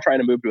seat. They're all trying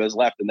to move to his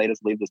left and they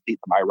just leave the seat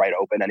to my right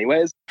open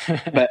anyways.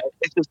 But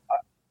it's just,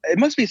 it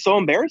must be so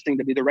embarrassing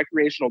to be the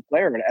recreational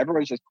player and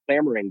everyone's just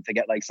clamoring to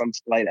get like some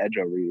slight edge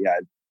over you. Yeah,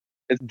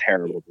 it's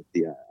terrible to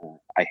see.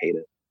 I hate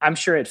it. I'm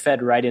sure it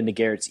fed right into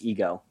Garrett's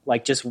ego.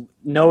 Like just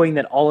knowing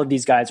that all of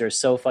these guys are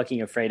so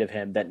fucking afraid of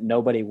him that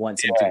nobody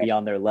wants him to be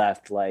on their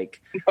left. Like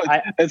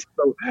it's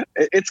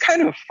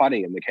kind of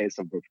funny in the case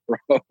of the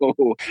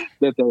pro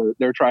that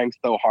they're trying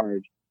so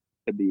hard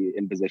to be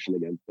in position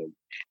against him.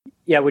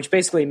 Yeah, which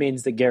basically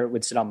means that Garrett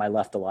would sit on my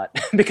left a lot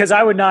because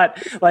I would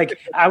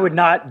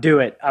not do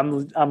it.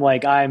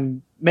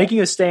 I'm making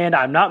a stand.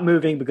 I'm not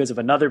moving because of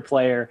another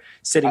player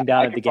sitting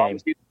down at the game.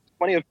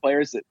 Plenty of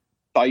players that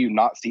saw you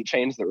not seat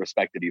change that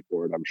respected you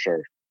for it. I'm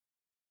sure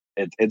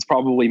it's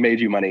probably made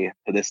you money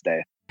to this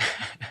day.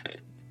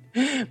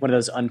 One of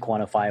those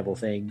unquantifiable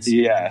things.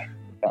 Yeah,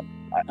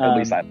 at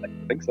least I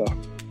think so.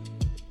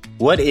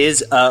 What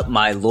is up,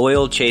 my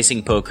loyal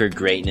Chasing Poker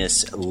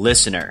Greatness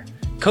listener?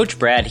 Coach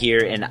Brad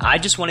here, and I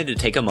just wanted to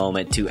take a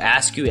moment to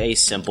ask you a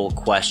simple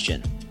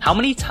question. How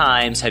many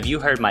times have you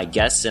heard my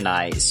guests and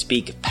I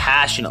speak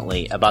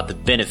passionately about the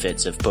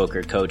benefits of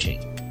poker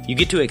coaching? You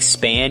get to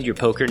expand your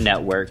poker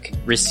network,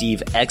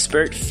 receive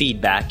expert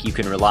feedback you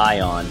can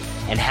rely on,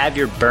 and have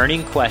your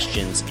burning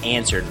questions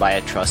answered by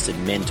a trusted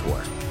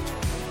mentor.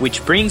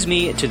 Which brings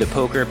me to the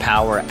Poker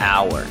Power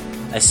Hour,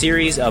 a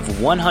series of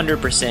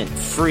 100%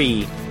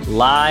 free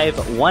live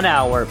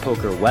 1-hour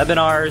poker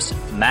webinars,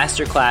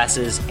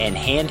 masterclasses, and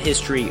hand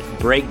history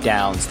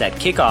breakdowns that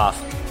kick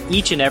off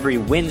each and every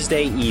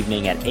Wednesday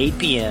evening at 8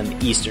 p.m.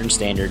 Eastern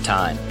Standard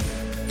Time.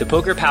 The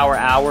Poker Power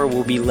Hour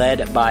will be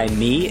led by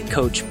me,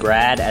 Coach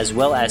Brad, as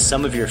well as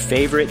some of your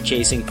favorite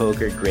Chasing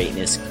Poker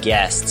Greatness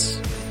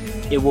guests.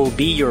 It will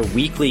be your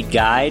weekly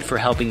guide for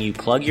helping you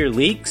plug your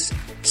leaks,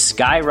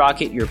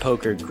 skyrocket your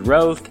poker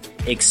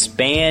growth,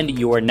 expand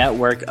your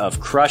network of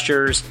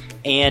crushers,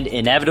 and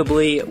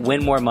inevitably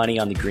win more money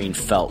on the green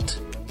felt.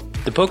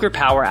 The Poker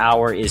Power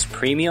Hour is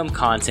premium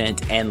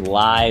content and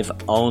live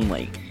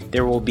only.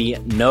 There will be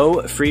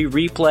no free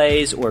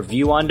replays or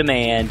view on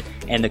demand,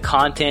 and the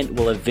content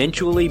will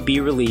eventually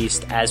be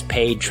released as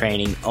paid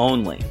training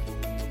only.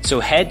 So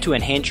head to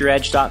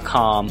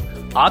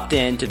enhanceyouredge.com, opt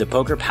in to the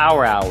Poker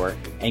Power Hour,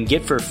 and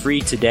get for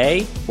free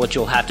today what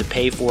you'll have to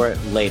pay for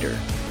later.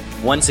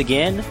 Once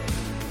again,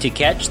 to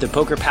catch the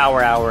Poker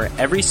Power Hour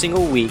every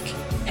single week,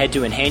 head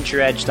to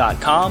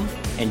enhanceyouredge.com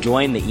and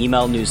join the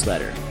email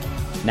newsletter.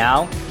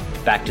 Now,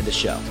 back to the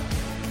show.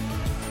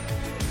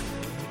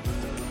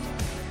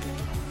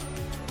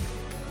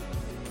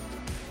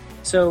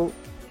 So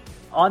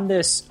on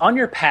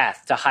your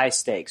path to high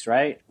stakes,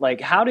 right?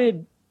 Like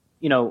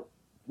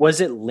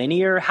was it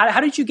linear? How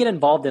did you get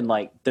involved in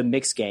like the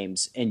mixed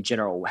games in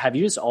general? Have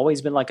you just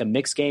always been like a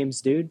mixed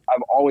games dude?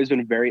 I've always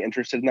been very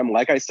interested in them.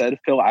 Like I said,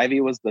 Phil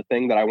Ivey was the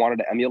thing that I wanted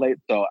to emulate.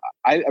 So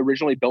I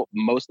originally built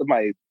most of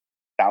my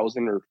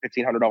 $1,000 or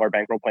 $1,500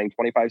 bankroll playing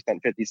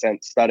 25-cent,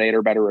 50-cent stud 8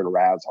 or better in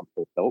Ravs on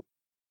full tilt.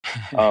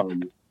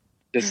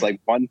 Just like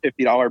one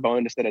 $50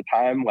 bonus at a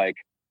time. Like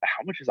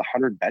how much is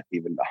 100 bets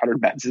even? 100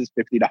 bets is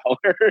 $50.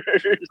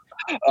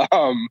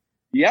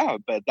 Yeah,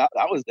 but that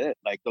was it.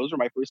 Like those were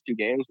my first 2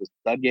 games with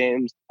stud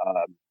games.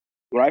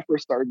 When I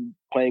first started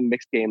playing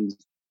mixed games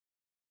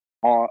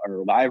or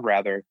live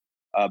rather,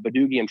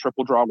 Badoogie and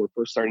Triple Draw were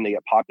first starting to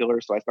get popular.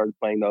 So I started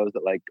playing those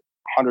at like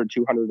 100,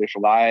 200-ish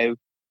live.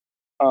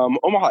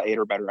 Omaha 8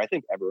 or better. I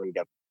think everyone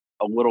gets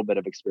a little bit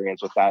of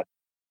experience with that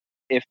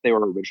if they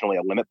were originally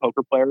a limit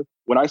poker player.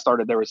 When I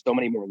started, there were so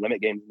many more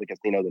limit games in the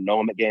casino than no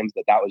limit games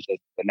that was just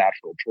the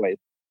natural choice.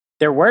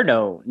 there were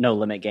no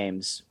limit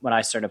games when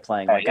I started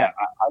playing. I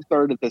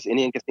started at this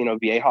Indian Casino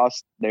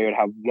Viejas. They would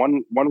have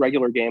one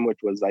regular game, which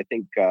was I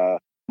think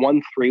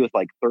 1-3 with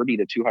like 30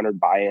 to 200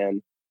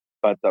 buy-in.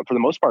 But for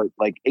the most part,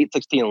 like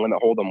 8-16 Limit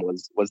Hold'em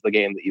was the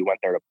game that you went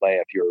there to play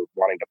if you're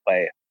wanting to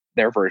play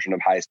their version of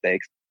high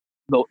stakes.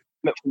 The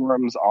limit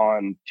forums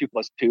on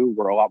 2+2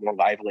 were a lot more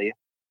lively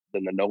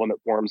than the no limit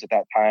forums at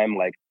that time.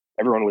 Like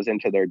everyone was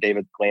into their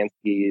David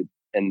Glansky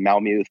and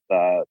Malmuth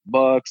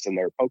books and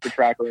their poker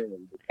tracker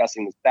and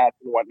discussing the stats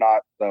and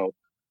whatnot. So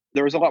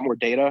there was a lot more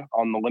data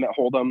on the Limit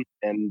Hold'em,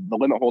 and the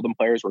Limit Hold'em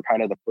players were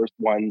kind of the first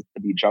ones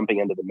to be jumping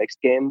into the mixed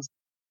games.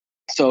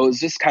 So it was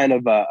just kind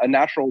of a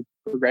natural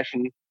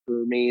progression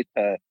for me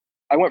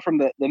I went from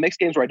the mixed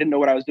games where I didn't know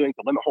what I was doing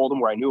to Limit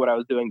Hold'em where I knew what I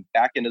was doing,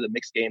 back into the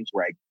mixed games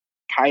where I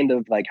kind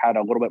of like had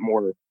a little bit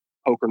more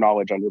poker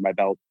knowledge under my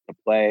belt to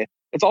play.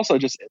 It's also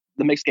just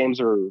the mixed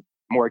games are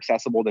more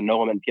accessible than no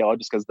limit PLO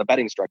just because the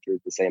betting structure is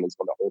the same as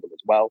Limit Hold'em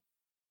as well.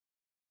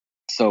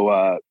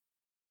 So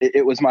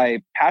it was my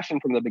passion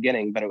from the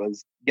beginning, but it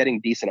was getting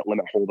decent at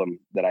Limit Hold'em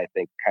that I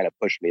think kind of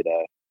pushed me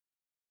to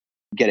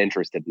get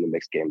interested in the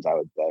mixed games, I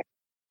would say.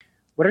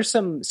 What are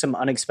some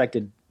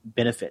unexpected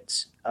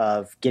benefits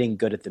of getting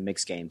good at the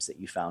mixed games that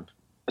you found?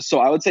 So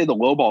I would say the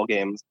low ball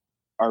games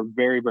are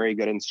very, very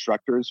good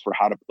instructors for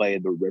how to play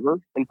the river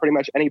in pretty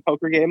much any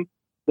poker game.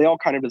 They all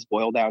kind of just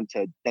boil down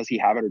to, does he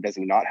have it or does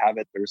he not have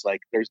it? There's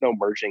no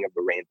merging of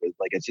the ranges.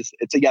 Like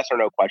it's a yes or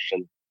no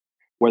question,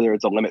 whether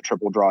it's a limit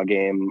triple draw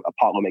game, a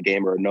pot limit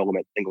game, or a no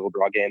limit single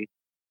draw game.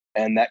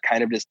 And that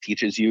kind of just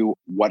teaches you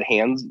what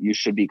hands you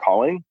should be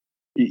calling.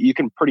 You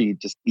can pretty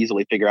just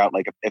easily figure out,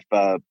 like if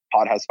a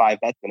pot has 5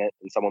 bets in it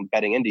and someone's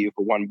betting into you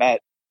for 1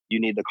 bet,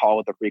 you need to call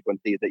at the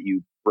frequency that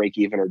you break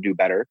even or do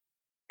better.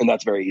 And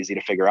that's very easy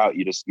to figure out.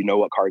 You know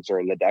what cards are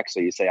in the deck.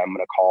 So you say, I'm going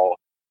to call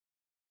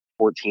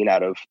 14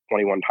 out of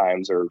 21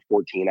 times or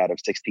 14 out of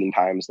 16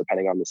 times,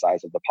 depending on the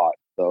size of the pot.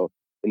 So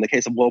in the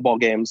case of low ball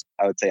games,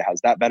 I would say it has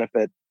that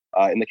benefit.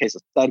 In the case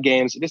of stud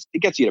games, it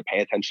gets you to pay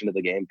attention to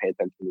the game, pay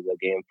attention to the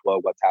game flow,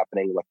 what's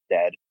happening, what's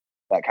dead,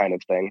 that kind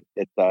of thing.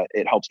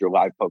 It helps your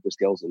live poker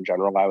skills in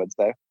general, I would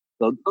say.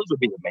 So those would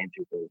be the main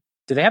 2 things.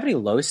 Do they have any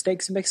low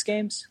stakes mixed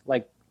games?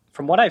 Like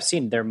from what I've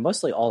seen, they're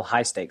mostly all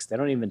high stakes. They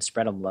don't even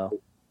spread them low.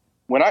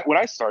 When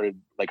I started,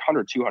 like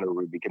 100, 200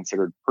 would be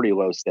considered pretty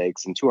low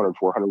stakes, and 200,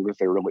 400 was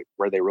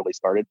where they really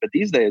started. But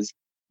these days,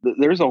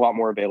 there's a lot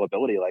more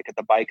availability. Like at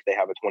the Bike, they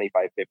have a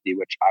 25-50,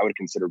 which I would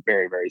consider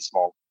very, very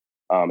small.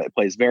 It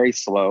plays very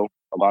slow.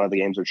 A lot of the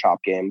games are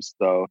chop games.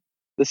 So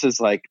this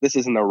is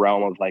in the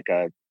realm of like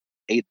a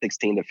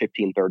 8-16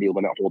 to 15-30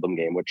 Limit Hold'em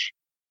game, which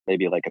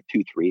maybe like a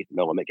 2-3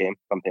 no limit game,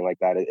 something like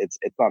that. It's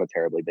not a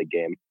terribly big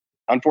game.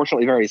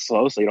 Unfortunately, very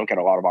slow, so you don't get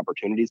a lot of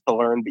opportunities to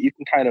learn, but you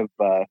can kind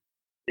of,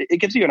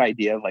 it gives you an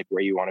idea of like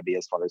where you want to be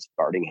as far as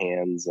starting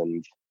hands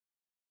and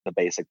the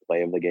basic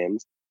play of the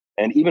games.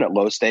 And even at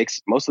low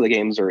stakes, most of the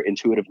games are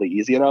intuitively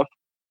easy enough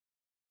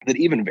that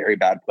even very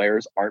bad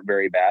players aren't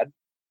very bad.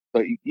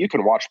 So you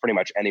can watch pretty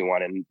much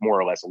anyone and more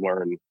or less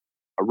learn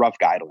a rough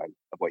guideline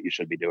of what you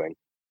should be doing.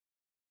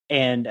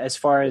 And as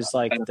far as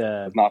like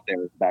the not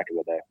there back in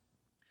the day.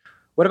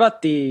 What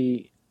about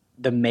the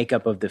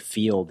makeup of the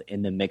field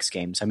in the mixed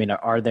games? I mean,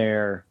 are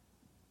there,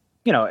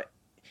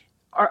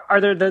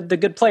 are there the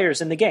good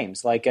players in the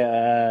games? Like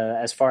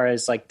as far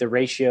as like the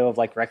ratio of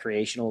like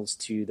recreationals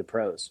to the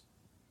pros?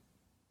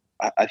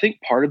 I think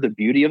part of the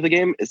beauty of the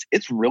game is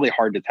it's really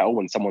hard to tell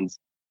when someone's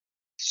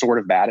sort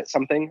of bad at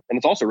something. And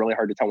it's also really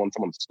hard to tell when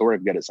someone's sort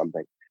of good at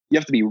something. You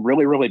have to be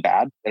really, really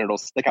bad and it'll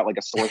stick out like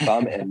a sore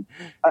thumb. And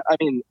I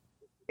mean,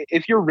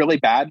 if you're really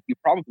bad, you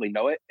probably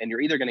know it, and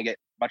you're either going to get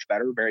much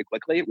better very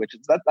quickly, which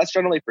is that's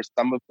generally for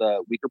some of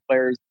the weaker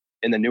players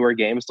in the newer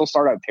games. They'll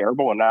start out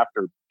terrible, and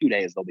after 2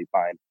 days, they'll be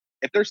fine.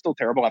 If they're still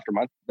terrible after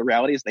months, the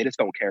reality is they just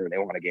don't care. They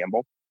want to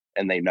gamble,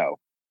 and they know.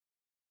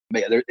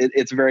 But yeah,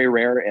 it's very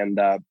rare, and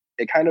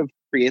it kind of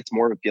creates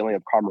more of a feeling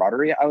of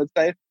camaraderie, I would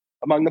say,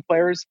 among the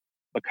players,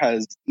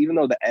 because even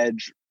though the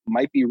edge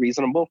might be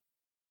reasonable,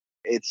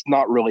 it's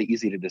not really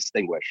easy to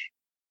distinguish.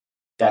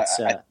 That's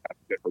good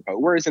for poker.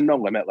 Whereas in no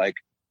limit, like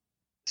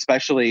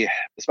especially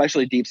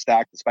deep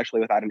stacked,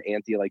 especially without an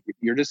ante, like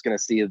you're just going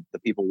to see the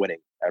people winning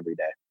every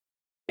day,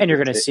 and you're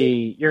going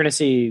to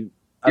see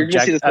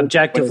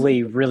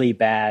objectively really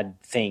bad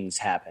things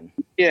happen.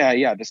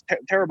 Yeah, just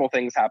terrible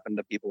things happen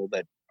to people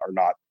that are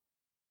not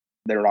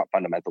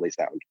fundamentally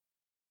sound.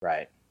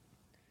 Right.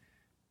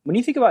 When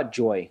you think about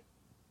joy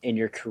in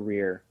your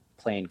career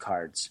playing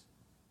cards,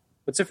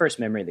 what's the first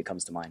memory that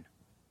comes to mind?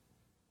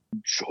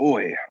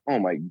 Joy. Oh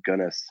my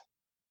goodness.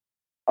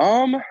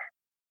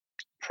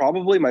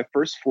 Probably my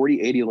first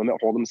 40-80 Limit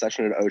Hold'em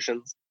session at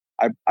Oceans.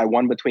 I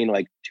won between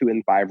like 2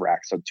 and 5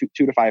 racks, so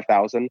 2 to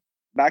 5,000.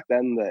 Back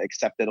then, the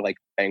accepted like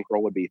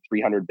bankroll would be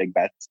 300 big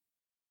bets,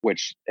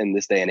 which in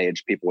this day and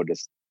age, people would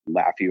just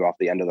laugh you off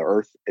the end of the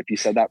earth if you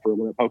said that for a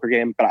limit poker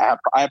game. But I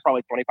have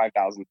probably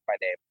 25,000 to my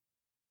name,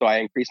 so I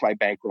increased my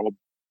bankroll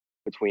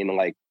between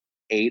like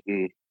 8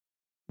 and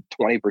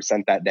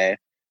 20% that day,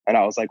 and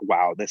I was like,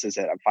 wow, this is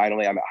it.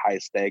 I'm at high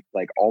stake.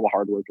 Like all the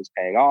hard work is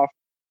paying off.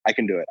 I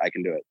can do it. I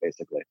can do it.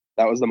 Basically,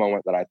 that was the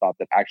moment that I thought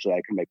that actually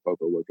I can make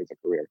poker work as a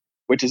career,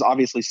 which is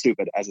obviously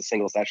stupid as a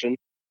single session,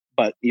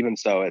 but even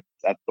so,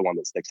 that's the one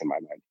that sticks in my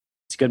mind.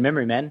 It's a good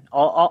memory, man.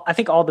 I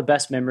think all the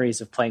best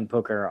memories of playing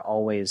poker are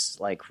always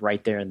like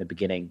right there in the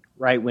beginning,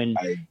 right when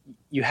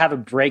you have a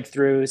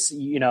breakthrough.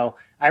 You know,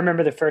 I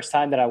remember the first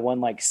time that I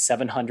won like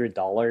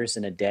 $700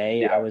 in a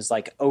day. Yeah. I was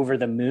like over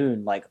the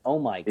moon, like, oh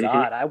my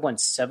God, I won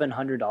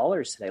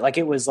 $700 today. Like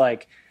it was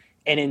like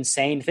an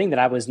insane thing that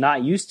I was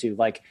not used to.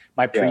 Like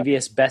my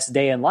previous best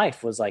day in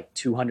life was like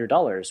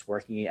 $200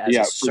 working as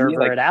a server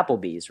me, at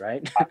Applebee's,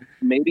 right?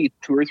 Maybe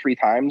 2 or 3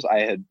 times I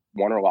had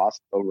won or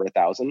lost over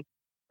 1,000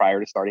 prior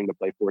to starting to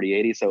play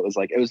 40/80. So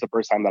it was the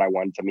first time that I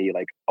won, to me,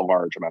 like a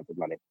large amount of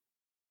money.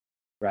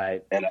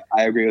 Right. And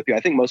I agree with you.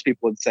 I think most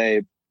people would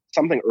say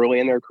something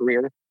early in their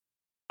career,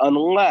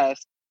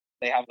 unless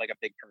they have like a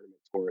big tournament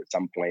score at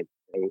some point,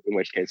 in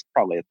which case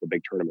probably it's the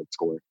big tournament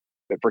score.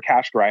 But for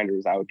cash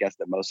grinders, I would guess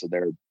that most of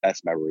their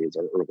best memories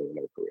are early in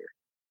their career.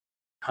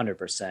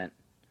 100%.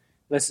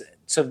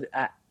 So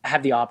I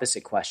have the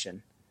opposite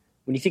question.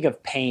 When you think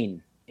of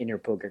pain in your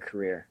poker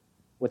career,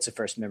 what's the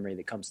first memory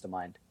that comes to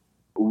mind?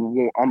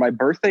 On my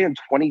birthday in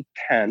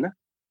 2010,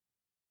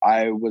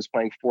 I was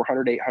playing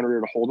 400,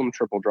 800 Hold'em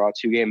triple draw,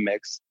 2-game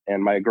mix,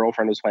 and my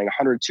girlfriend was playing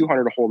 100,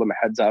 200 Hold'em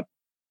heads up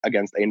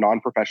against a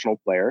non-professional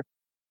player.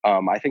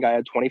 I think I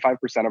had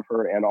 25% of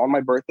her, and on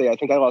my birthday, I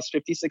think I lost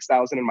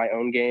 56,000 in my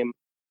own game,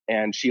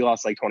 and she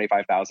lost like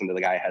 25,000 to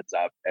the guy heads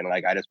up, and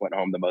like I just went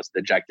home the most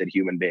dejected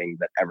human being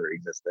that ever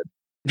existed.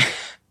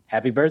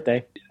 Happy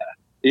birthday!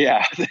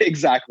 Yeah,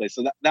 exactly.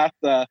 So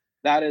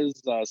that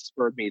is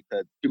spurred me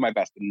to do my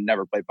best to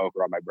never play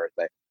poker on my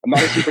birthday. I'm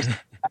not a super,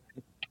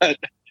 but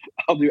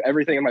I'll do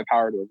everything in my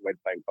power to avoid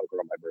playing poker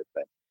on my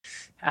birthday.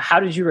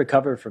 How did you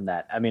recover from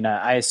that? I mean,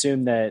 I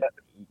assume that.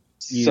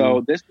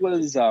 So this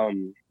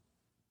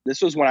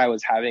was when I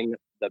was having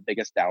the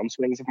biggest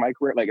downswings of my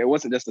career. Like it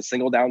wasn't just a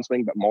single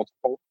downswing, but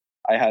multiple.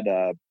 I had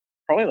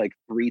probably like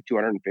three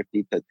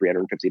 $250,000 to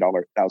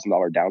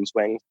 $350,000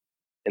 downswings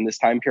in this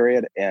time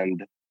period,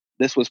 and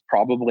this was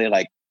probably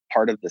like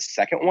part of the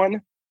second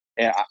one.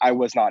 And I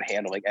was not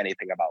handling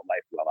anything about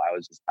life well.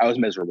 I was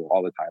miserable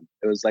all the time.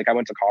 It was like I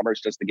went to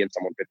Commerce just to give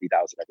someone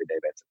 50,000 every day,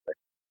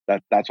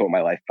 basically. That's what my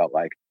life felt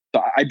like.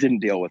 So I didn't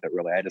deal with it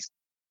really.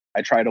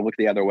 I tried to look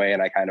the other way,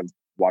 and I kind of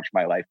watched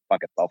my life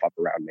fuck itself up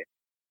around me.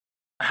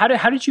 How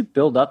did you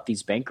build up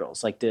these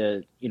bankrolls? Like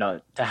to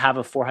have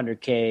a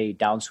 400K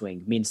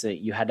downswing means that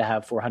you had to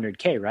have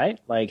 400K, right?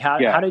 Like how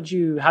did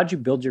you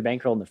build your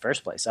bankroll in the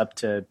first place up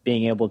to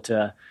being able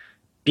to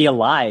be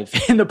alive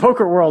in the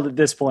poker world at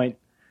this point?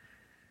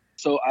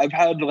 So I've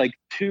had like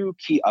 2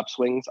 key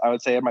upswings, I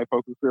would say, in my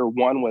poker career.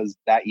 One was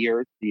that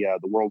year, the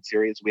World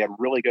Series. We had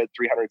really good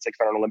 300,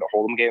 600 limit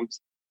Hold'em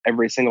games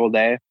every single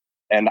day.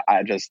 And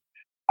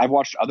I've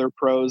watched other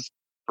pros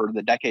for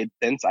the decade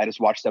since. I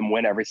just watched them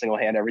win every single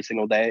hand, every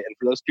single day. And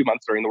for those 2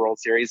 months during the World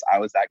Series, I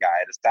was that guy.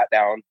 I just sat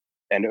down,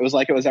 and it was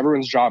like it was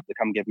everyone's job to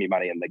come give me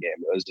money in the game.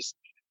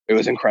 It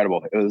was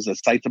incredible. It was a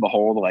sight to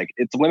behold. Like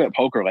it's limit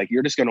poker. Like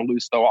you're just going to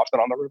lose so often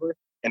on the river.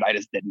 And I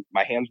just didn't.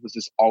 My hands was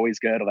just always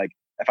good. Like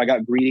if I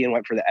got greedy and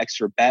went for the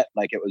extra bet,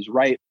 like it was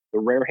right. The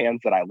rare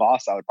hands that I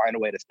lost, I would find a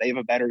way to save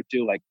a bet or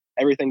two. Like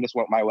everything just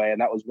went my way. And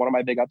that was one of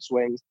my big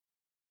upswings.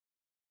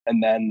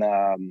 And then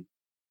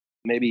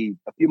maybe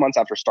a few months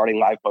after starting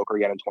live poker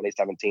again in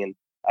 2017,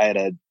 I had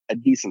a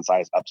decent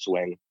sized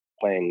upswing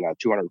playing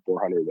 200,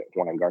 400 at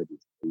Hawaiian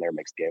Gardens in their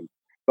mixed game.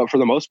 But for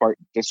the most part,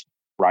 just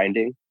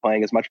grinding,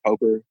 playing as much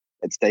poker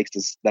at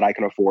stakes that I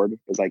can afford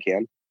as I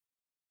can.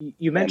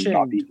 You mentioned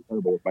not be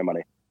terrible with my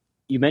money.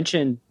 You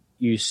mentioned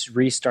you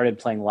restarted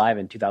playing live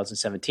in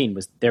 2017.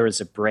 Was there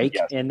a break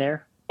in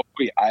there?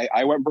 Wait,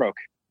 I went broke.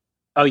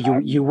 Oh,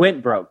 you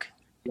went broke.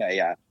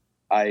 Yeah.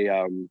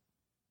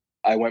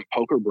 I went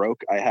poker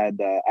broke. I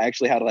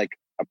actually had like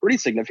a pretty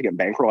significant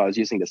bankroll I was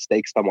using to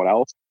stake someone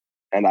else,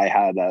 and I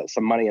had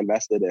some money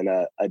invested in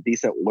a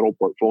decent little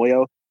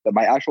portfolio. But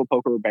my actual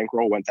poker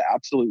bankroll went to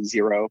absolute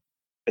zero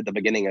at the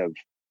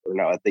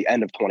at the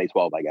end of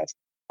 2012, I guess.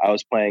 I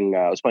was playing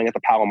at the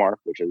Palomar,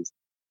 which is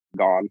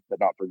gone but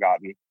not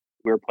forgotten.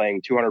 We were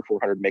playing 200,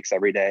 400 mix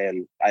every day,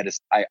 and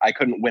I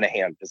couldn't win a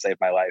hand to save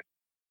my life.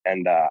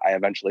 And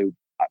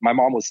my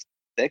mom was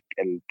sick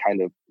and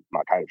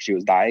she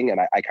was dying, and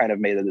I kind of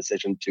made the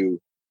decision to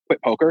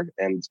quit poker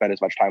and spend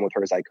as much time with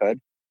her as I could.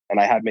 And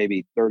I had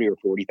maybe 30 or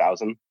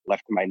 40,000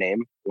 left in my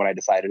name when I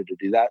decided to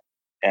do that.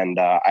 And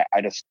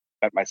I just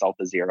spent myself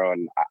to zero,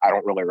 and I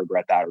don't really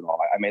regret that at all.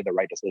 I made the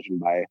right decision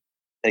by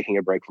taking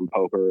a break from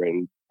poker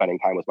and spending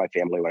time with my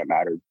family when it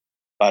mattered.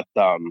 But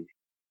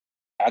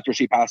after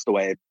she passed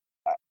away,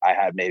 I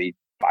had maybe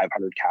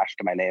 500 cash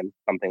to my name,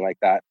 something like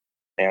that.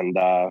 And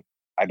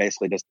I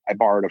basically I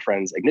borrowed a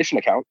friend's Ignition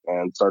account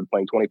and started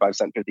playing 25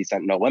 cent, 50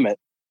 cent, no limit.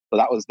 So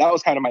that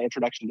was kind of my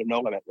introduction to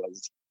no limit.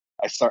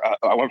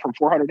 I went from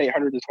 400,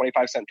 800 to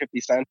 25 cent,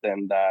 50 cent,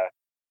 and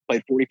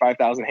played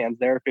 45,000 hands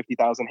there,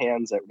 50,000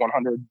 hands at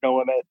 100 no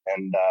limit.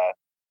 And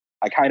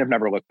I kind of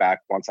never looked back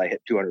once I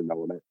hit 200 no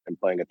limit and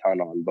playing a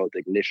ton on both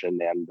Ignition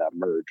and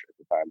Merge at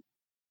the time.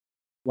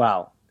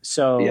 Wow.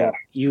 So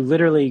you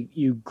literally,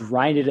 you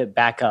grinded it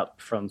back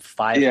up from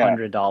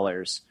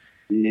 $500.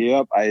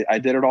 Yep. I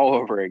did it all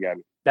over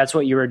again. That's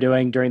what you were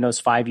doing during those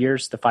 5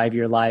 years, the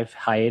 5-year live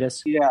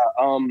hiatus? Yeah.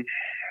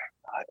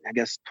 I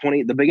guess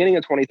the beginning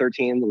of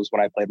 2013 was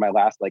when I played my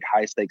last like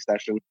high stakes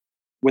session.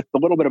 With the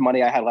little bit of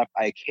money I had left,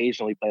 I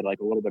occasionally played like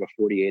a little bit of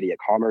 4080 at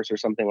Commerce or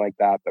something like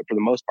that. But for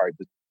the most part,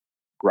 just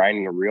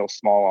grinding a real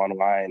small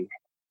online.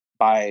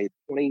 By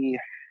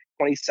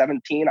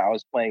 2017, I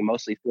was playing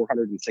mostly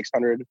 400 and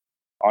 600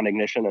 on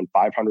Ignition and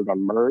 500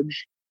 on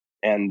Merge.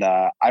 And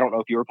I don't know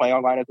if you were playing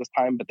online at this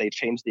time, but they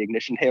changed the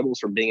Ignition tables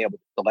from being able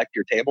to select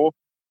your table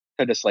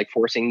to just like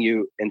forcing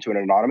you into an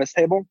anonymous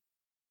table.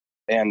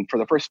 And for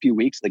the first few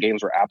weeks, the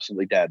games were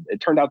absolutely dead.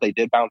 It turned out they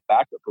did bounce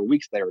back, but for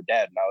weeks they were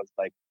dead. And I was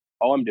like,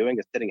 all I'm doing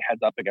is sitting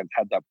heads up against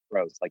heads up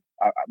pros. Like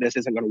this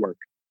isn't going to work.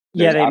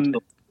 There's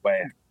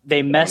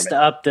they messed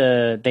up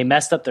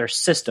their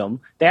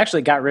system. They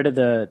actually got rid of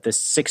the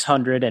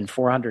 600 and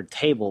 400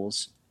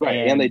 tables.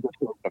 Right, and they did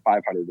the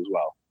 500 as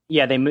well.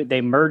 Yeah,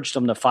 they merged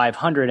them to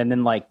 500, and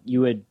then like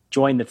you would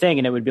join the thing,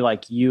 and it would be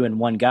like you and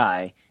one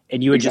guy,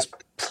 and you would just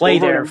play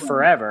there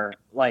forever.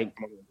 Like,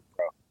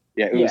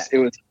 yeah, it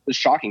was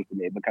shocking for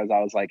me because I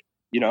was like,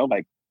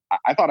 like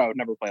I thought I would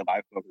never play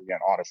live poker again.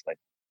 Honestly,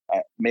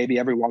 maybe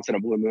every once in a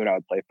blue moon I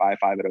would play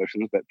 5-5 at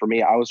Oceans, but for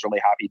me, I was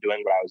really happy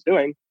doing what I was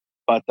doing.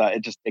 But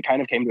it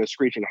kind of came to a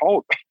screeching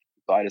halt.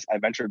 So I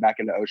ventured back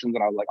into Oceans,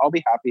 and I was like, I'll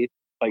be happy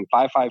playing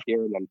 5-5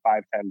 here and then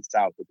 5-10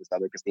 south at this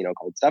other casino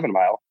called 7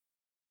 Mile.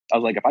 I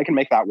was like, if I can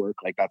make that work,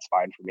 like that's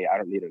fine for me. I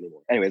don't need it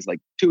anymore. Anyways, like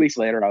 2 weeks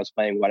later, I was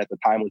playing what at the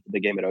time was the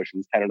big game at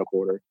Oceans,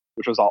 10.25,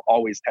 which was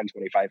always 10,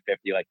 25,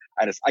 50. Like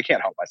I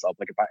can't help myself.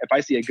 Like if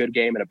I see a good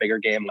game and a bigger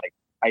game, like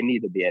I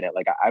need to be in it.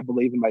 Like I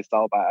believe in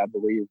myself. I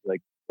believe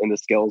like in the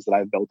skills that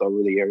I've built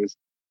over the years.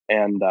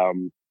 And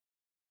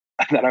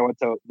then I went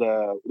to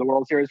the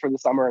World Series for the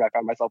summer, and I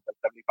found myself at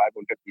 75,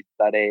 150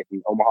 stud 8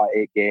 and Omaha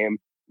 8 game.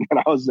 And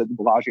I was at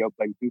Bellagio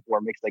playing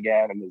 2-4 mixed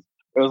again, and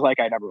it was like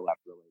I never left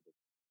really.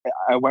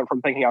 I went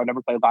from thinking I would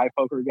never play live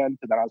poker again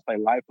to then I was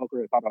playing live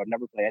poker. I thought I would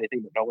never play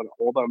anything but no one would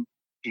hold them.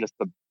 Just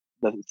the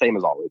same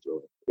as always,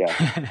 really. Yeah,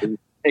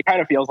 it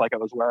kind of feels like it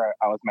was where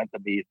I was meant to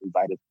be, since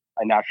I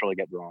naturally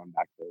get drawn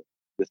back to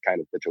this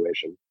kind of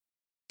situation.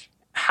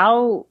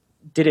 How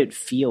did it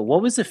feel?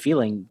 What was the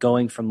feeling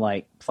going from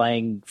like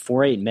playing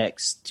 4-8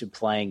 mix to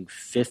playing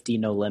 50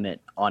 no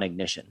limit on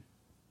Ignition?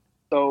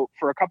 So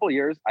for a couple of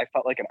years, I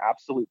felt like an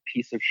absolute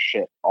piece of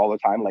shit all the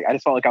time. Like I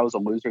just felt like I was a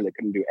loser that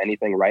couldn't do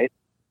anything right.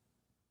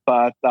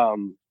 But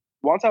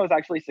once I was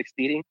actually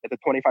succeeding at the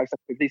 25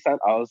 cent, 50 cent,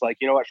 I was like,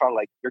 you know what, Sean,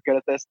 like you're good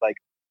at this. Like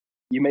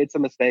you made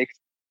some mistakes.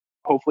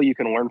 Hopefully you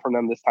can learn from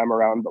them this time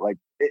around. But like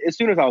as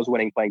soon as I was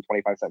winning playing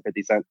 25 cent,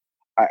 50 cent,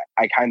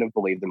 I kind of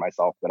believed in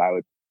myself that I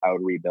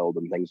would rebuild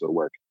and things would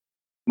work.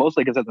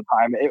 Mostly because at the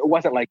time, it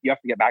wasn't like you have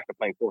to get back to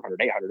playing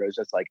 400, 800. It was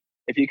just like,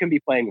 if you can be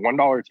playing $1,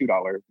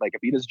 $2, like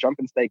if you just jump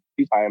and stake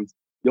 2 times,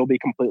 you'll be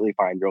completely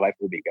fine. Your life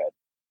will be good.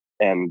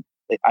 And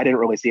I didn't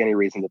really see any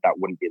reason that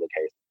wouldn't be the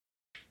case.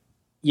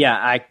 Yeah,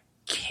 I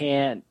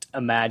can't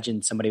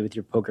imagine somebody with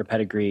your poker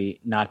pedigree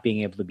not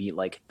being able to beat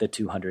like the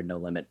 200 no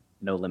limit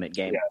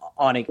game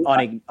on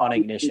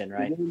Ignition,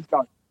 right? It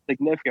got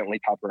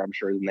significantly tougher, I'm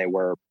sure, than they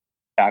were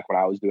back when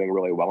I was doing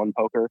really well in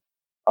poker.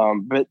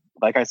 But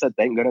like I said,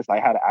 thank goodness I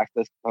had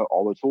access to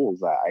all the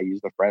tools. I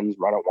used the Friends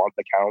Run It Once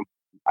account.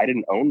 I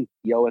didn't own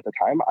EO at the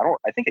time.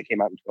 I think it came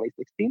out in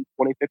 2016,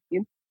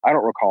 2015. I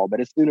don't recall,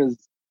 but as soon as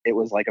it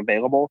was like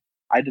available,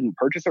 I didn't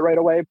purchase it right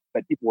away,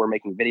 but people were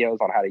making videos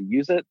on how to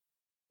use it.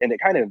 And it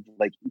kind of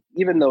like,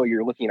 even though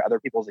you're looking at other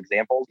people's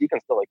examples, you can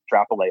still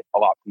extrapolate a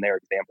lot from their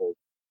examples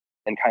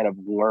and kind of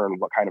learn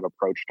what kind of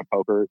approach to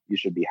poker you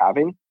should be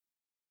having.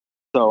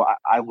 So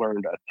I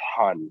learned a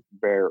ton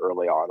very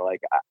early on.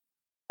 Like,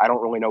 I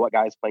don't really know what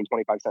guys playing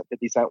 25 cent,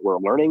 50 cent were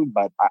learning,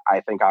 but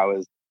I think I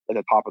was at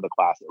the top of the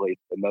class, at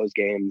least in those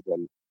games.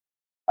 And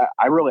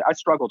I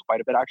struggled quite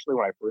a bit actually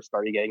when I first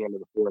started getting into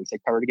the 400 and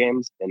 600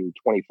 games in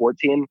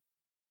 2014.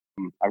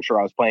 I'm sure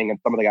I was playing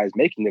some of the guys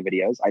making the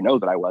videos. I know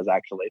that I was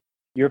actually.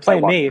 You were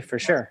playing me for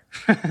sure.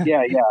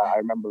 yeah. I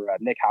remember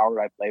Nick Howard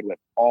I played with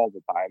all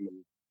the time,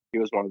 and he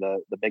was one of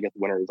the biggest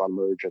winners on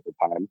Merge at the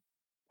time.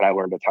 And I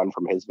learned a ton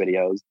from his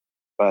videos.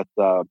 But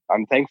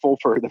I'm thankful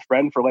for the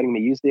friend for letting me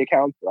use the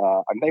account.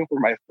 I'm thankful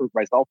for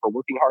myself for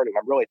working hard, and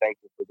I'm really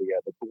thankful for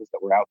the tools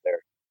that were out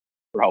there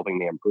for helping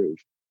me improve.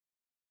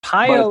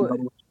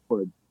 Pio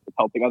is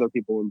helping other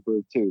people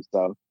improve too.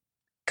 So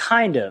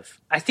kind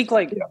of. I think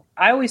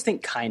I always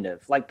think kind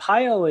of like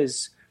Pio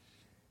is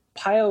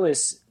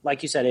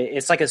like you said,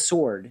 it's like a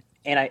sword,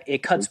 and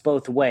it cuts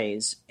both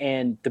ways.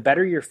 And the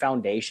better your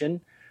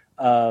foundation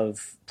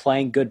of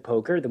playing good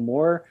poker, the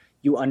more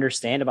you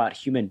understand about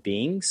human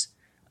beings.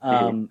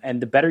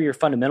 And the better your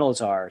fundamentals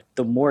are,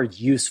 the more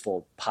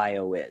useful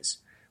Pio is.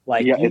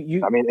 Like,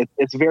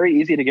 it's very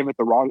easy to give it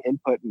the wrong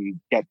input and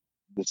get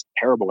this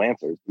terrible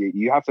answers.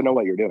 You have to know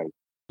what you're doing.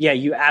 Yeah,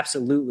 you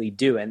absolutely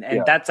do. And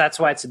Yeah. that's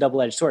why it's a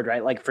double-edged sword,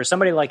 right? Like for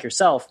somebody like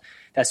yourself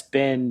that's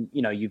been,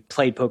 you've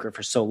played poker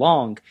for so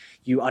long,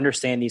 you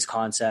understand these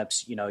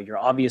concepts,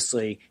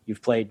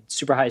 you've played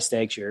super high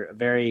stakes, you're a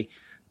very,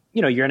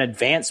 you're an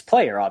advanced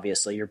player,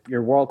 obviously.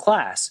 You're world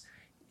class.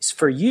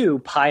 For you,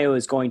 Pio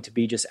is going to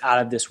be just out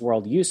of this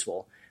world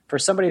useful. For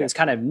somebody that's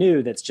kind of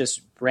new, that's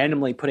just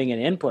randomly putting in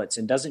inputs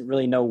and doesn't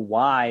really know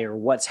why or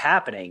what's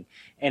happening,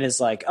 and is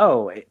like,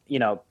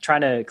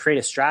 trying to create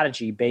a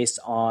strategy based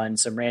on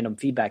some random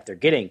feedback they're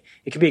getting,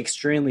 it can be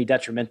extremely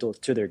detrimental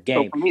to their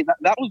game. So for me,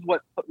 that was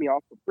what put me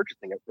off of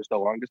purchasing it for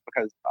so long, just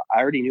because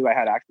I already knew I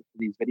had access to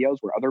these videos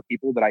where other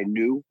people that I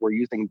knew were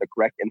using the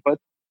correct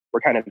inputs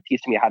were kind of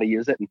teaching me how to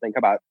use it and think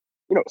about,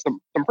 some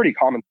pretty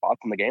common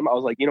spots in the game. I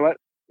was like, you know what?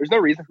 There's no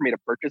reason for me to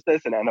purchase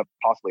this and end up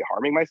possibly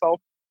harming myself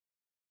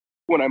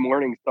when I'm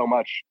learning so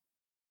much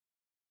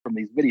from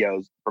these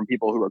videos from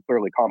people who are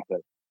clearly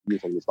competent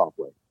using the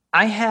software.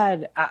 I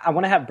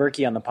want to have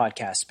Berkey on the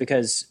podcast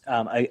because,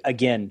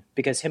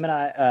 because him and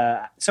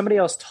I, somebody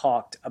else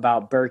talked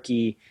about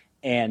Berkey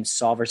and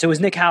solvers. So it was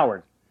Nick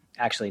Howard,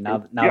 actually,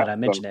 now that I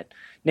mention it.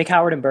 Nick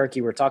Howard and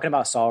Berkey were talking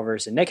about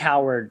solvers, and Nick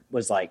Howard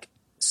was like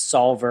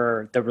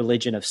solver, the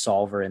religion of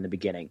solver in the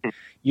beginning,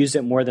 used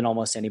it more than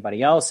almost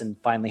anybody else, and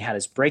finally had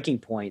his breaking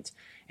point.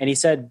 And he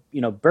said,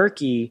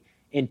 Berkey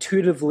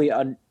intuitively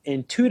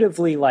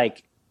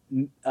like,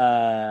 I'm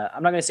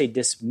not going to say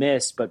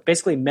dismiss, but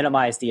basically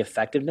minimize the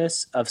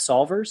effectiveness of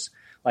solvers,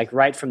 like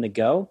right from the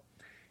go.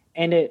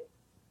 And it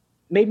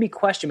made me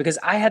question, because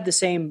I had the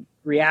same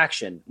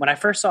reaction. When I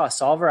first saw a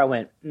solver, I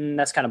went,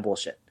 that's kind of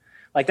bullshit.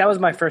 Like that was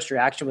my first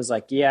reaction, was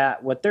like, yeah,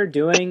 what they're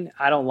doing,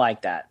 I don't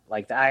like that.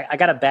 Like I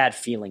got a bad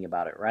feeling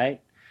about it,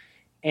 right?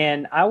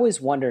 And I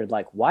always wondered,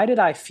 like, why did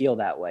I feel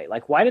that way?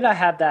 Like, why did I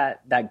have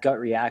that gut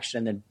reaction?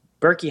 And then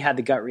Berkey had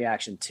the gut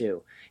reaction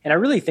too. And I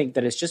really think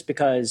that it's just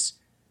because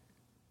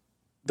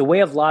the way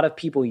a lot of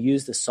people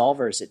use the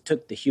solvers, it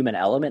took the human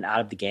element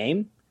out of the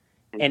game.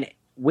 And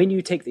when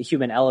you take the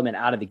human element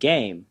out of the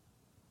game,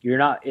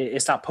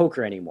 it's not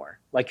poker anymore.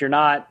 Like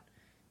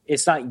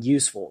it's not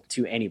useful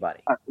to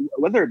anybody.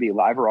 Whether it be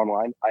live or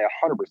online, I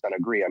 100%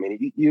 agree. I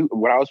mean,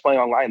 when I was playing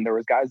online, there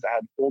was guys that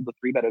had fold the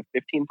 3-bet of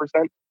 15%,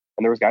 and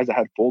there was guys that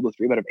had fold the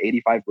 3-bet of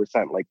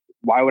 85%. Like,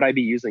 why would I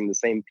be using the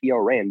same PO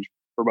range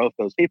for both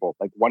those people?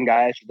 Like, one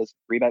guy I should just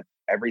 3-bet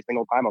every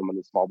single time I'm in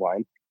the small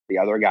blind. The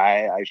other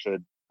guy I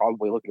should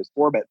probably look at his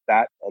 4-bet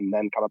stat and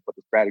then come up with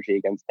a strategy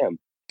against him.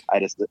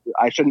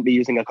 I shouldn't be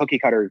using a cookie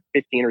cutter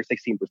 15 or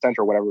 16%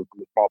 or whatever from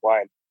the small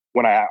blind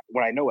when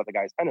I know what the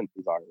guy's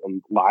tendencies are.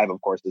 And live, of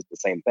course, is the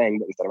same thing,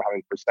 but instead of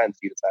having percents,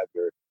 you just have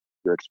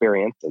your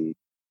experience and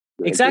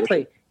your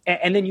exactly.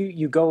 And then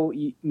you go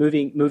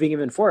moving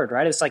even forward,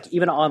 right? It's like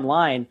even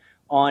online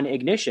on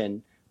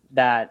Ignition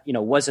that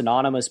was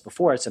anonymous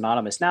before, it's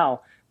anonymous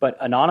now. But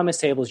anonymous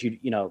tables, you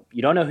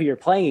don't know who you're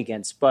playing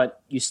against,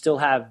 but you still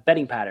have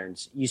betting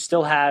patterns. You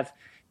still have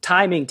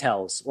timing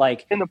tells.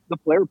 Like, and the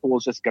player pool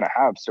is just going to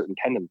have certain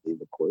tendencies,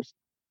 of course.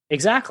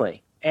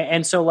 Exactly.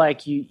 And so,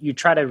 like, you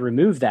try to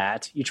remove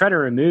that. You try to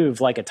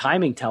remove like a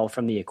timing tell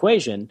from the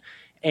equation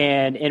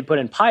and input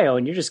in Pio,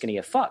 and you're just going to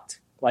get fucked.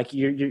 Like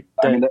there's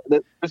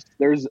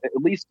at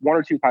least one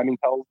or two timing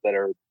tells that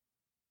are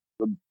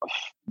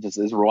just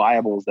as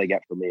reliable as they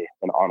get for me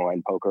in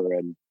online poker.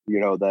 And,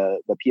 the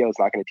PO is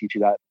not going to teach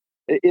you that.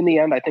 In the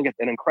end, I think it's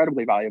an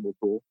incredibly valuable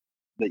tool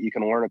that you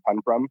can learn a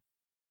ton from,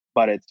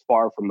 but it's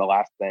far from the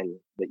last thing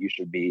that you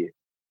should be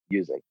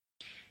using.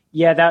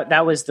 Yeah,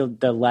 that was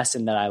the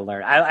lesson that I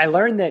learned. I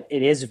learned that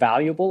it is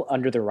valuable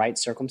under the right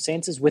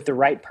circumstances with the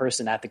right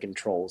person at the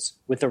controls.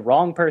 With the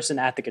wrong person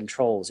at the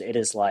controls, it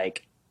is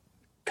like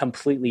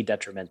completely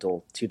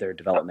detrimental to their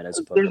development as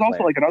a poker player. There's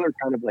also like another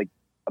kind of like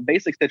a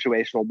basic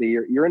situation will be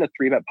you're in a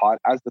 3-bet pot.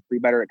 As the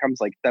 3-better, it comes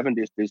like 7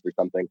 deuce deuce or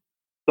something.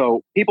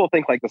 So people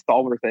think like the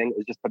solver thing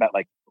is just to bet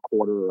like a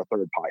quarter or a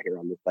third pot here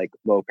on this like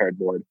low paired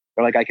board.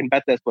 They're like, I can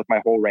bet this with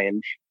my whole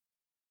range,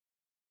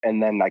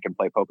 and then I can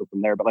play poker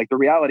from there. But like the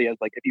reality is,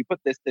 like, if you put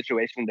this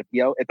situation into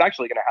PO, it's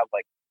actually going to have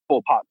like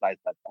full pot size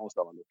bets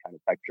also on this kind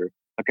of texture,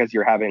 because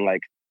you're having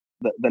like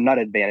the nut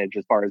advantage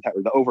as far as,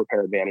 or the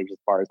overpair advantage as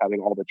far as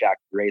having all the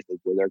jacks through aces,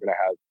 where they're going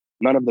to have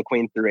none of the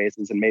queens through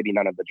aces and maybe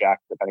none of the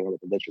jacks depending on the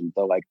position.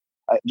 So like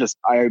I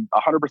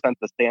 100%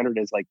 the standard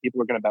is like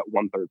people are going to bet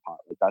 1/3 pot.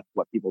 Like that's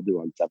what people do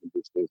on 7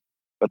 deuce deuce.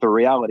 But the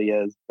reality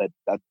is that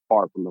that's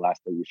far from the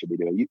last thing you should be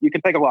doing. You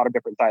can take a lot of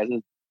different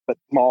sizes, but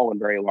small and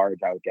very large,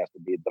 I would guess,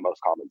 would be the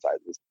most common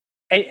sizes.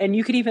 And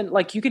you could even,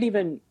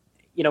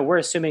 we're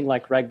assuming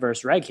like reg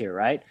versus reg here,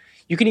 right?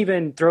 You can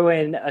even throw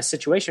in a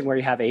situation where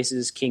you have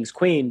aces, kings,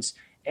 queens,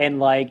 and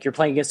like you're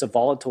playing against a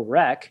volatile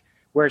rec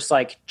where it's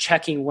like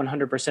checking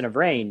 100% of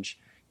range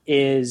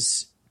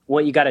is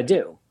what you got to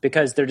do,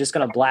 because they're just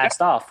going to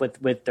blast off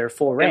with their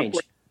full range.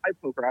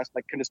 Live poker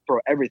aspect can just throw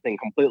everything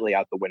completely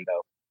out the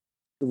window.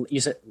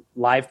 You said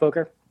live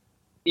poker?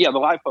 Yeah, the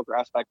live poker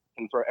aspect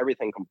can throw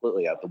everything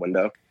completely out the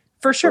window.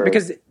 For sure,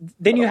 because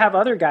then you have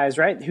other guys,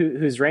 right,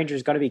 whose range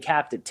is going to be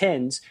capped at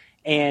 10s,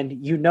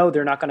 and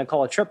they're not going to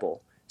call a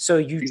triple. So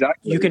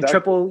you can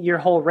triple your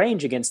whole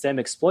range against them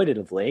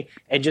exploitatively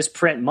and just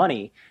print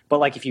money. But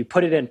like if you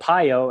put it in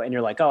Pio and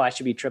you're like, oh, I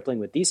should be tripling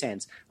with these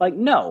hands. Like,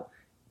 no,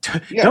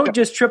 don't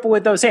just triple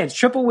with those hands.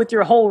 Triple with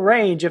your whole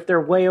range if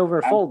they're way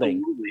over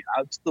folding.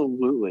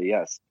 Absolutely,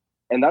 yes.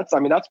 And that's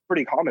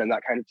pretty common in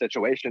that kind of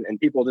situation. And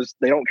people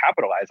they don't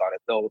capitalize on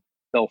it.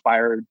 They'll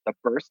fire the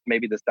first,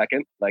 maybe the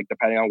second, like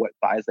depending on what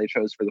size they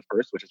chose for the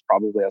first, which is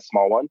probably a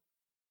small one.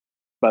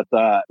 But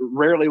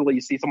rarely will you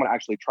see someone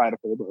actually try to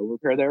fold the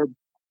overpair there.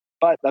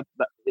 But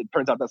it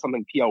turns out that's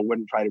something PL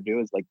wouldn't try to do.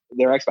 Is like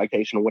their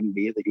expectation wouldn't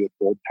be that you would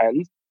fold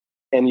tens.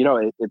 And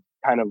it's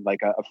kind of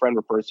like a friend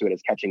refers to it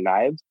as catching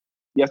knives.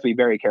 You have to be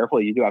very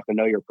careful. You do have to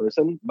know your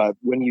person. But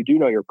when you do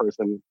know your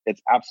person, it's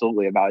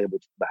absolutely a valuable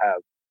tool to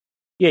have.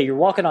 Yeah, you're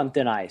walking on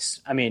thin ice.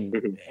 I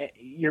mean,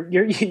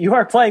 you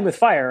are playing with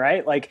fire,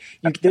 right? Like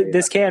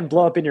this can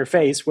blow up in your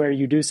face where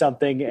you do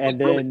something and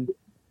then.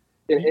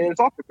 And it's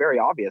often very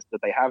obvious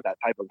that they have that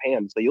type of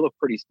hand. So you look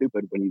pretty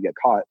stupid when you get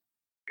caught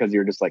because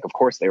you're just like, of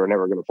course, they were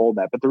never going to fold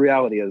that. But the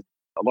reality is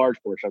a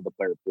large portion of the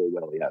player pool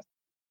will, yes.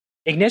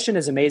 Ignition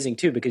is amazing,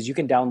 too, because you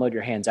can download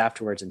your hands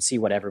afterwards and see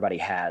what everybody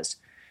has,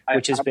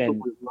 which has been... I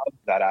love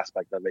that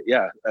aspect of it,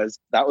 yeah. As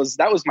that was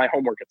my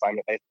homework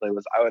assignment, basically,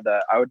 was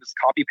I would just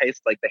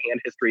copy-paste like the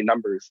hand history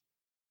numbers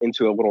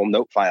into a little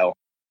note file,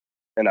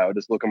 and I would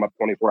just look them up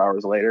 24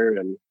 hours later,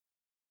 and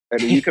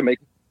you can make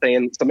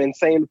some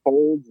insane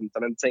folds and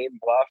some insane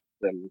bluffs.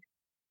 And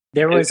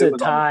there was a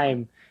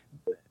time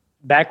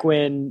back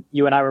when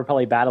you and I were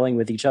probably battling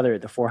with each other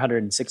at the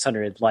 400 and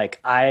 600. Like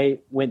I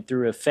went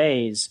through a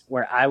phase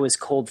where I was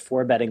cold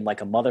 4-betting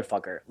like a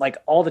motherfucker, like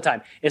all the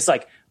time. It's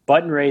like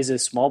button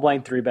raises, small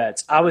blind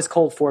 3-bets. I was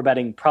cold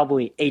 4-betting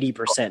probably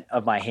 80%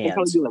 of my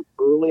hands. Like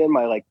early in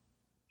my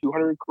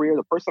 200 career,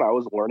 the person I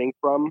was learning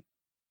from,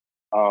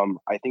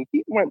 I think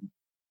he might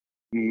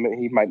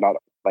not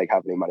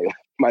have any money. He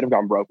might have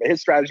gone broke. But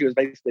his strategy was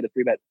basically to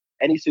 3-bet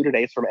any suited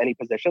ace from any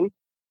position.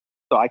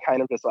 So I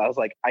was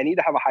like, I need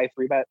to have a high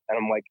 3-bet, and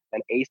I'm like, an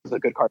ace is a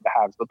good card to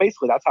have. So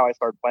basically, that's how I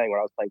started playing when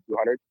I was playing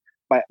 200.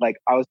 But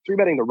I was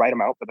 3-betting the right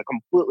amount for the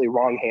completely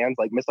wrong hands,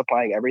 like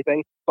misapplying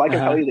everything. So I can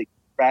tell you that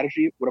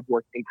strategy would have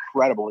worked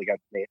incredible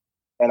against me.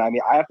 And I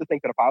mean, I have to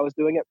think that if I was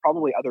doing it,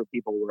 probably other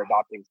people were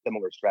adopting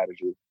similar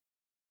strategies.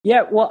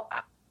 Yeah, well,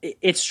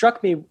 it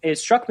struck me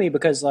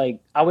because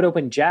like I would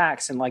open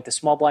jacks and like the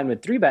small blind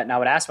would 3-bet, and I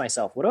would ask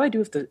myself, what do I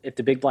do if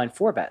the big blind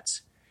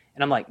 4-bets?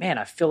 And I'm like, man,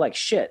 I feel like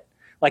shit.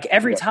 Like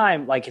every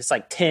time, like it's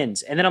like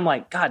tens, and then I'm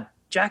like, God,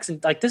 Jackson,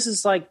 like this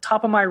is like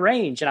top of my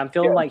range, and I'm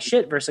feeling like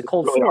shit versus a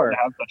cold really 4. Hard to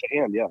have such a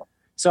hand, yeah.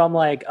 So I'm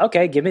like,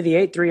 okay, give me the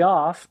 8-3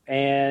 off,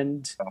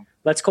 and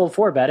let's cold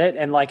 4-bet it,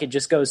 and like it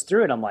just goes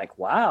through, and I'm like,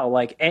 wow,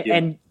 like,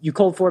 and you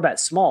cold 4-bet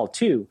small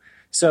too,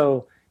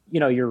 so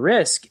your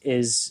risk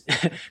is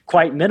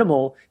quite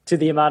minimal to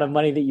the amount of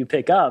money that you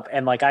pick up,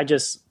 and like I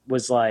just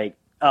was like,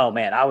 oh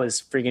man, I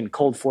was freaking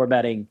cold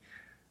 4-betting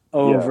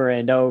over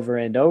and over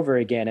and over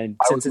again, and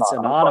since it's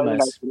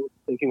anonymous,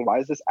 thinking, why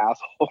is this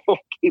asshole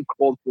keep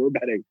cold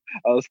 4-betting?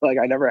 I was like,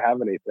 I never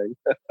have anything.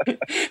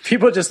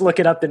 People just look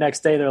it up the next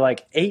day. They're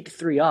like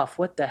 8-3 off.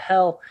 What the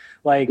hell?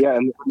 Like, yeah,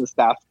 and the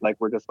staff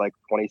we're just like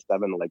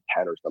 27,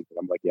 10 or something.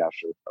 I'm like, yeah,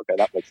 sure, okay,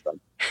 that makes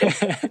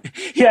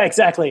sense. Yeah,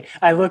 exactly.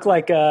 I look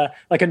like a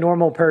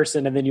normal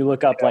person, and then you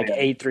look up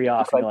 8-3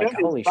 off, and you're like,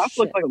 holy shit.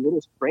 Looked like a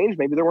little strange.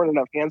 Maybe there weren't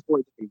enough hands for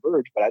it to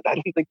converge, but I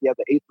didn't think he had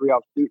the 8-3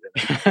 off suit.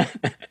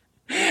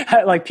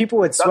 Like people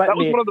would sweat me. That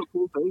was one of the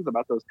cool things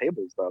about those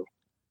tables, though.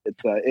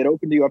 It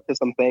opened you up to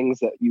some things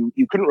that you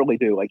couldn't really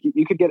do. Like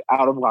you could get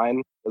out of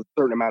line a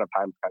certain amount of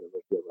times, kind of. I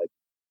feel like.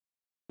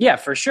 Yeah,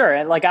 for sure.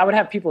 And like I would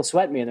have people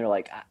sweat me, and they're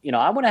like,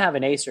 I want to have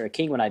an ace or a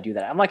king when I do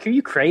that. I'm like, are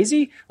you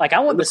crazy? Like I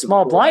want the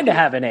small blind to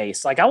have an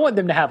ace. Like I want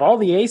them to have all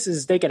the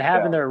aces they can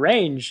have in their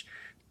range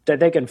that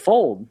they can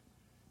fold.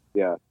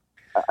 Yeah,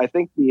 I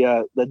think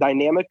the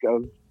dynamic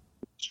of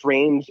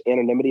strange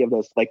anonymity of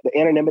those, like the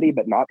anonymity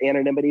but not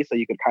anonymity, so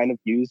you could kind of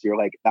use your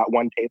that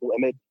one table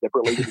image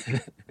differently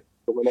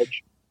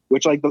image,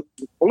 which the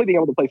only being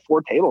able to play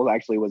 4 tables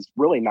actually was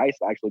really nice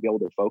to actually be able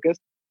to focus,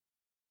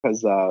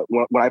 because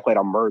when I played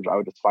on Merge, I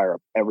would just fire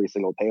up every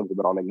single table,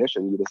 but on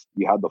Ignition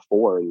you had the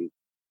 4 and you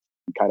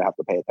kind of have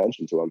to pay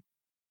attention to them.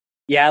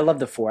 Yeah, I love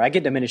the 4. I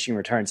get diminishing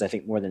returns, I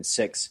think, more than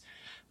 6,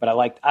 but I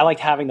like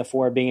having the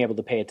 4, being able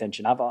to pay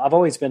attention. I've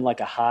always been like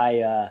a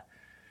high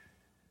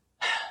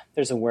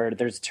there's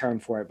a term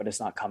for it, but it's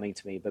not coming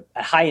to me, but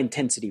a high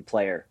intensity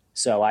player.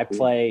 So I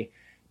play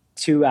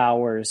 2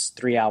 hours,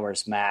 3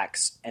 hours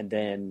max, and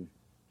then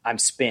I'm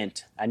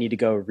spent. I need to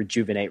go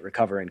rejuvenate,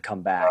 recover, and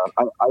come back.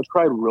 I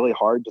tried really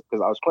hard just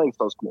because I was playing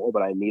so small,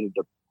 but I needed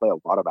to play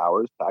a lot of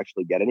hours to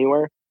actually get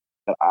anywhere.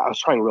 I was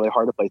trying really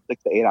hard to play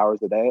 6 to 8 hours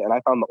a day, and I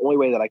found the only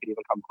way that I could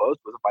even come close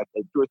was if I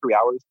played 2 or 3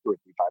 hours, 2 or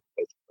 3 times,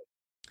 basically.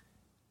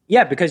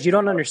 Yeah, because you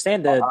don't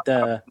understand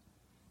the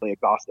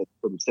exhausted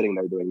from sitting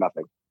there doing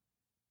nothing.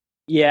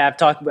 Yeah,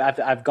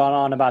 I've gone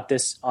on about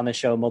this on the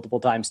show multiple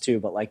times too,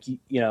 but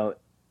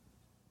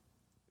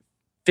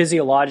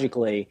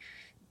physiologically,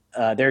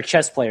 there are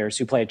chess players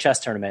who play a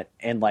chess tournament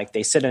and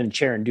they sit in a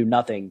chair and do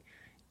nothing,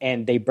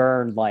 and they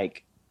burn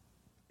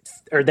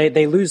or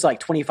they lose like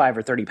 25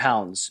 or 30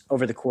 pounds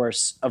over the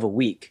course of a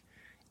week.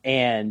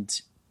 And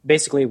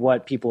basically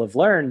what people have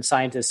learned,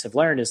 scientists have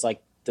learned, is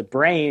like the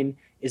brain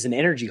is an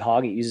energy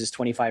hog. It uses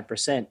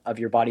 25% of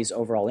your body's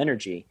overall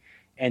energy.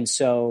 And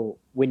so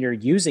when you're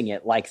using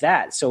it like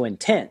that, so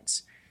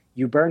intense,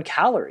 you burn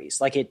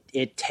calories. Like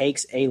it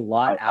takes a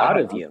lot out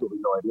of you.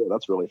 No idea.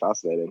 That's really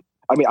fascinating.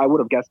 I mean, I would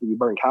have guessed that you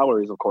burn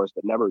calories, of course,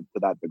 but never to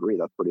that degree.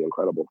 That's pretty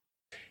incredible.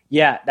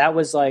 Yeah, that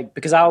was like,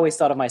 because I always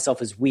thought of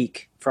myself as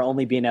weak for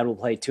only being able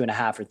to play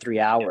 2.5 or 3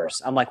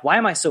 hours. Yeah. I'm like, why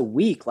am I so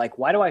weak? Like,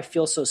 why do I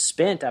feel so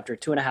spent after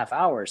 2.5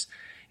 hours?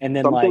 And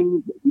then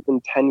something even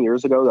 10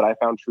 years ago that I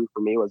found true for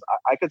me was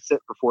I could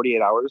sit for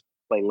 48 hours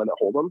playing Limit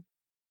Hold'em.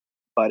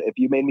 But if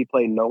you made me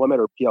play No Limit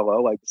or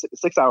PLO, like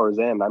 6 hours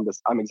in,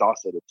 I'm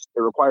exhausted.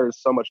 It requires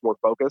so much more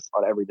focus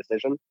on every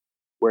decision.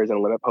 Whereas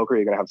in Limit Poker,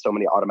 you're going to have so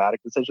many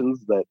automatic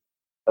decisions that,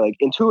 like,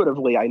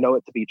 intuitively, I know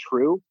it to be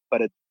true,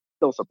 but it's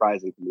still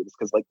surprising to me just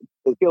because, like,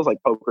 it feels like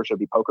poker should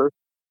be poker,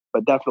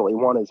 but definitely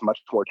one is much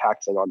more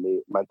taxing on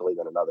me mentally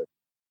than another.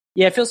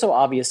 Yeah, it feels so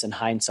obvious in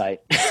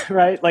hindsight,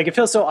 right? Like, it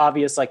feels so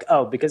obvious, like,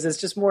 oh, because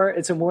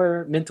it's a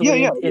more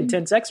mentally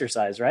intense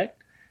exercise, right?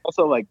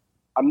 Also, like,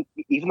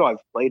 even though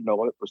I've played No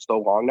Limit for so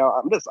long now,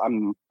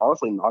 I'm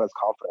honestly not as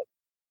confident.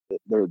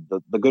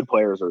 The good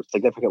players are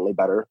significantly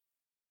better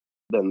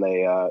than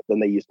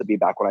they used to be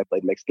back when I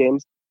played mixed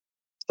games.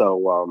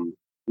 So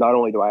not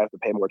only do I have to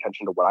pay more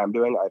attention to what I'm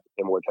doing, I have to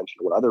pay more attention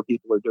to what other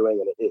people are doing,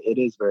 and it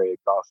is very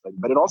exhausting.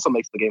 But it also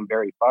makes the game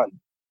very fun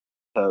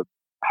to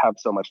have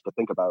so much to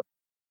think about.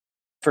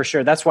 For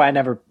sure, that's why I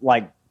never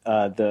like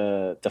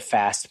the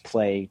fast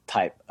play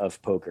type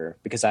of poker,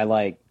 because I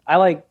like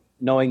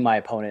knowing my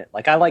opponent.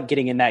 Like, I like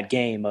getting in that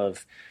game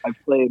of. I've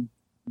played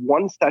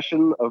one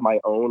session of my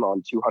own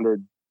on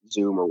 200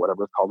 Zoom or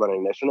whatever it's called on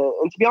Ignition,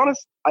 and to be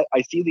honest,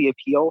 I see the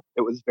appeal.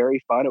 It was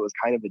very fun. It was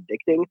kind of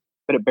addicting,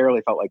 but it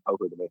barely felt like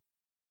poker to me.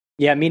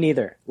 Yeah, me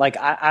neither. Like,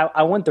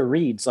 I want the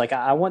reads. Like,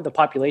 I want the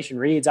population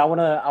reads. I want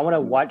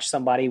to watch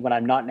somebody when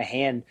I'm not in a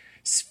hand,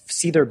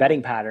 see their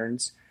betting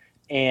patterns,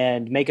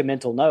 and make a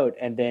mental note,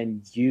 and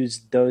then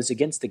use those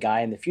against the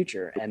guy in the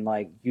future. And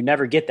like, you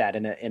never get that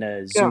in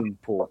a Zoom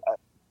pool.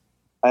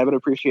 I have an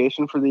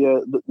appreciation for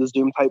the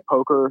Zoom type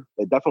poker.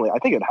 It definitely, I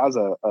think it has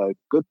a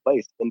good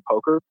place in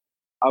poker.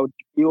 I would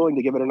be willing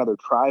to give it another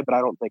try, but I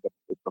don't think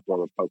it's the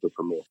form of poker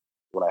for me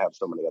when I have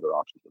so many other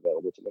options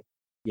available to me.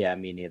 Yeah,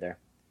 me neither.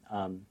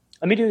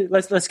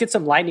 Let's get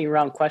some lightning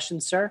round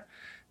questions, sir.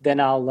 Then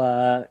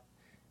I'll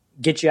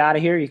get you out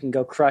of here. You can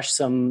go crush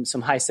some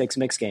high stakes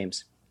mixed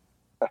games.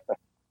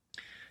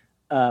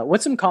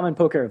 What's some common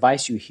poker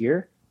advice you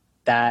hear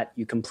that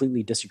you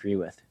completely disagree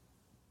with?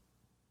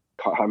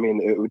 I mean,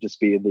 it would just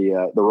be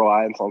the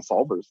reliance on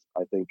solvers,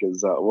 I think,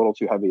 is a little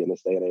too heavy in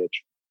this day and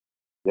age.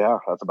 Yeah,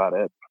 that's about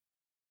it.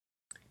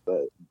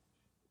 The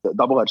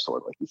double-edged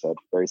sword, like you said,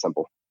 very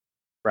simple.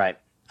 Right.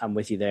 I'm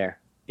with you there.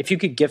 If you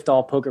could gift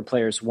all poker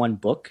players one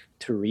book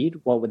to read,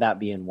 what would that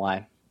be and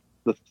why?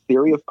 The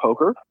Theory of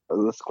Poker,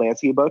 the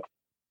Sclansky book.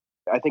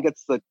 I think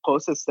it's the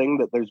closest thing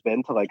that there's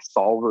been to like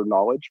solver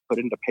knowledge put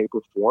into paper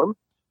form.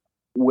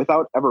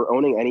 Without ever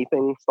owning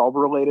anything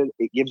solver related,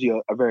 it gives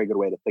you a very good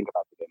way to think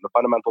about the game. The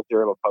fundamental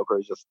theorem of poker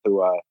is just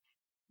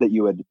that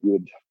you would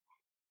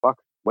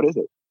what is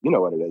it? You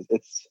know what it is.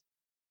 It's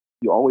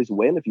you always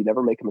win if you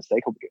never make a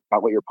mistake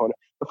about what your opponent.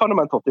 The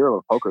fundamental theorem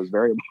of poker is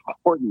very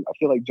important. I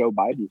feel like Joe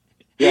Biden.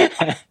 Yeah,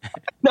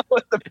 no,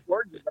 it's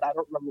important, but I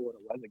don't remember what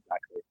it was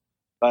exactly.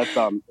 But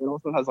it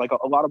also has like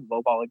a lot of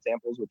lowball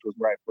examples, which was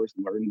where I first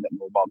learned that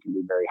lowball can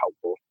be very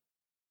helpful.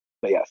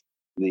 But yes,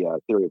 the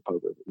Theory of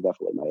Poker is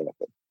definitely my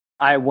answer.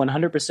 I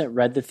 100%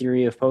 read The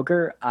Theory of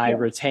Poker. I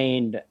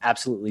retained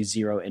absolutely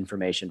zero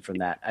information from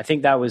that. I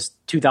think that was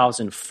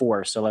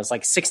 2004, so that's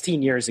like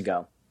 16 years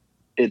ago.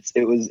 It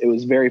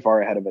was very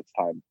far ahead of its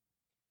time.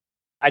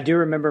 I do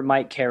remember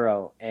Mike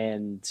Caro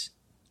and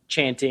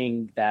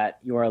chanting that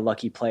you're a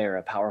lucky player,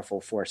 a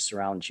powerful force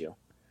surrounds you.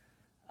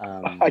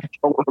 I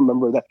don't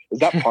remember that. Is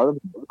that part of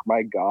the book?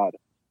 My God.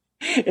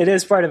 It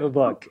is part of a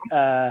book.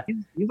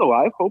 He's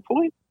alive,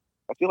 hopefully.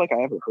 I feel like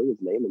I haven't heard his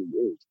name in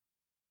years.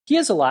 He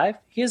is alive.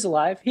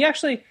 He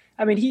actually,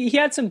 I mean, he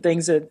had some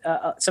things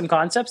some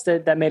concepts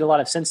that made a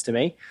lot of sense to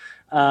me.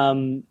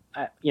 The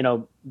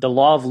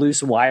law of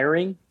loose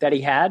wiring that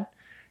he had,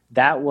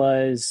 that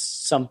was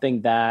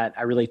something that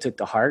I really took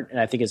to heart, and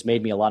I think has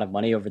made me a lot of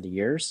money over the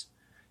years.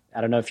 I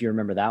don't know if you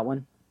remember that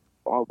one.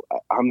 Well,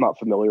 I'm not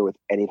familiar with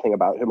anything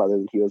about him other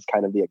than he was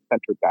kind of the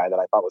eccentric guy that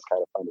I thought was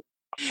kind of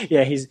funny.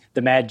 Yeah, he's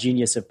the mad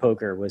genius of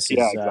poker was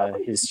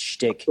his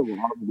shtick. The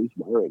law of loose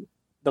wiring.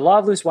 The law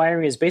of loose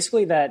wiring is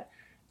basically that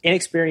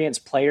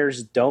inexperienced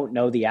players don't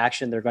know the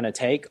action they're going to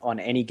take on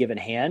any given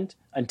hand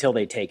until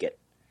they take it.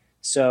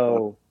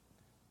 So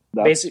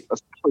especially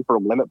for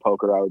limit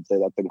poker, I would say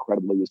that's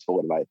incredibly useful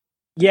advice.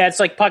 Yeah, it's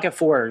like pocket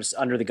fours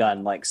under the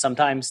gun. Like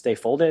sometimes they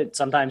fold it,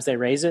 sometimes they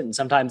raise it, and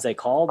sometimes they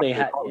call.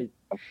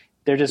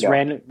 They're just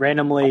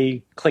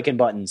randomly clicking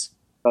buttons.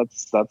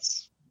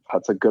 That's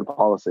a good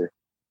policy.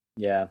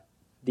 Yeah,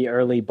 the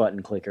early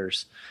button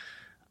clickers.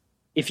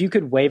 If you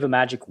could wave a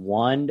magic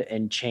wand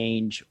and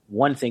change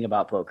one thing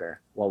about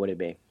poker, what would it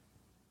be?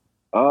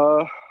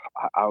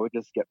 I would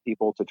just get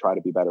people to try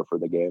to be better for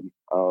the game.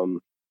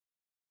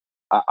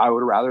 I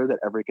would rather that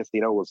every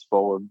casino was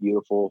full of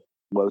beautiful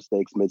low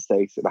stakes, mid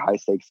stakes, and high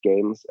stakes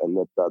games, and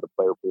that the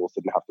player pools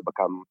didn't have to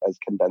become as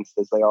condensed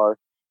as they are.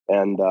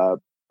 And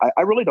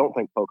I really don't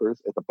think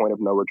poker's at the point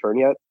of no return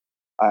yet.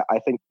 I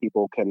think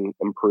people can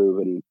improve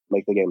and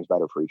make the games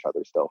better for each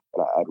other still,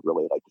 and I'd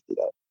really like to see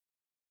that.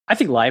 I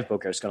think live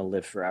poker is going to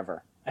live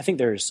forever. I think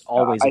there's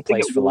always a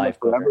place for live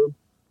poker.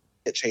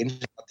 It changes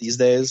a lot these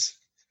days.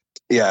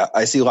 Yeah,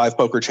 I see live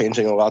poker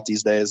changing a lot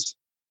these days.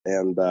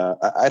 And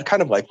I'd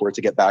kind of like for it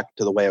to get back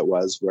to the way it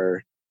was,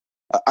 where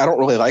I don't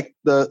really like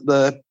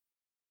the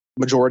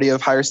majority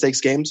of higher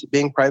stakes games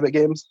being private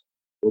games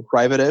or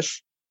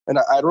private-ish. And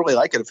I'd really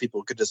like it if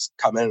people could just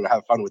come in and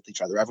have fun with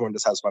each other. Everyone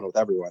just has fun with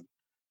everyone.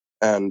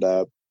 And,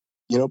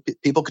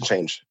 people can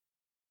change.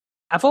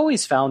 I've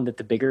always found that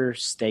the bigger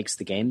stakes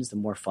the games, the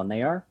more fun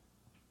they are.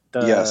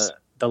 Yes.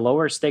 The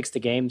lower stakes the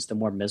games, the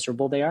more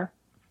miserable they are.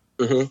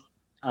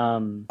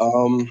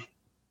 Mm-hmm.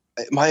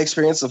 My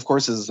experience, of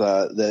course, is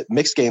that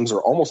mixed games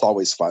are almost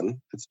always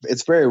fun.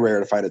 It's very rare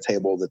to find a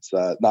table that's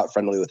not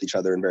friendly with each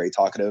other and very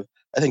talkative.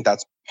 I think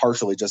that's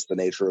partially just the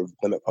nature of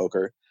limit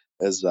poker,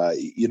 is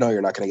you're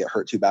not going to get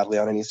hurt too badly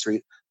on any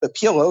street. But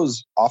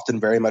PLO's often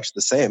very much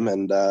the same,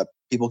 and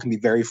people can be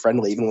very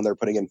friendly even when they're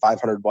putting in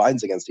 500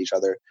 blinds against each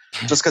other,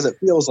 just because it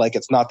feels like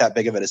it's not that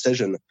big of a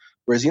decision.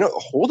 Whereas,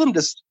 Hold'em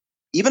just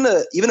even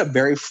a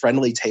very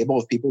friendly table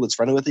of people that's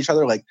friendly with each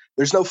other, like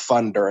there's no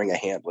fun during a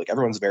hand. Like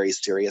everyone's very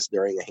serious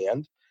during a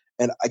hand,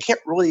 and I can't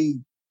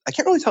really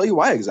tell you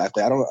why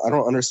exactly. I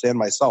don't understand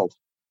myself,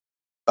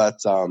 but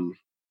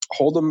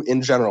Hold'em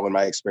in general, in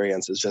my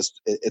experience, is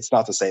just it's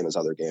not the same as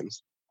other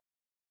games.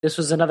 This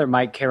was another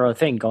Mike Caro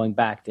thing going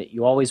back, that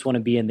you always want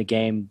to be in the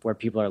game where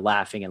people are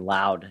laughing and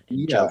loud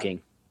and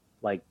joking.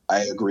 Like, I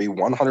agree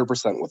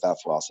 100% with that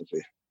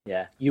philosophy.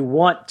 Yeah, you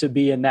want to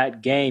be in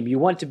that game. You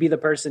want to be the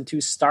person to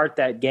start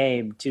that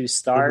game, to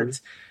start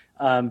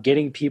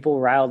getting people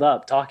riled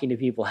up, talking to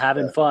people,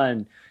 having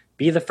fun.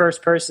 Be the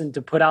first person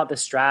to put out the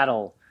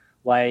straddle.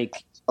 Like,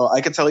 I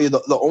can tell you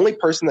the only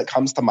person that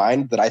comes to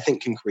mind that I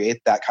think can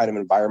create that kind of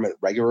environment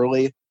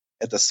regularly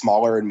at the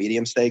smaller and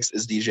medium stakes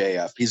is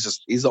DJF.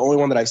 He's the only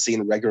one that I've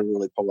seen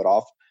regularly pull it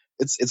off.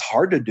 It's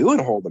hard to do in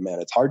Hold'em, man.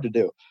 It's hard to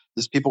do.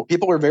 There's people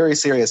are very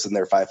serious in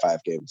their 5-5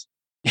 games.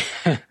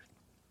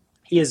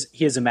 He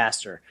is a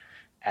master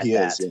at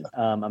that.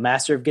 A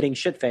master of getting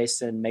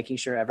shit-faced and making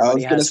sure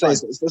everybody has fun.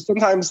 So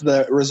sometimes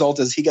the result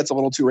is he gets a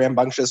little too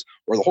rambunctious,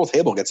 or the whole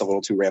table gets a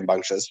little too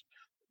rambunctious.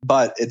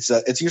 But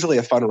it's usually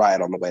a fun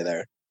ride on the way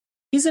there.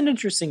 He's an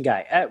interesting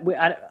guy. I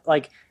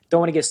don't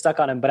want to get stuck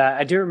on him, but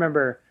I do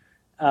remember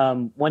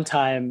one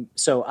time.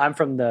 So I'm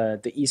from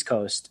the East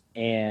Coast,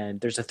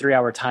 and there's a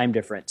 3-hour time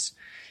difference.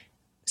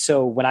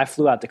 So when I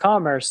flew out to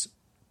Commerce,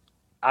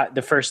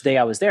 the first day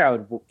I was there,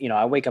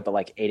 I wake up at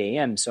like 8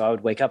 a.m. So I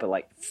would wake up at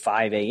like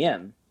 5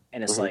 a.m.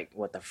 and it's like,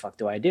 what the fuck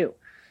do I do?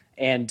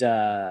 And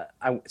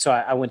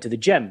I went to the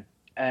gym.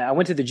 I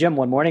went to the gym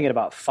one morning at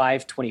about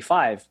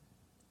 5:25,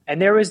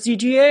 and there was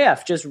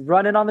DGAF just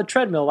running on the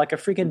treadmill like a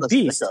freaking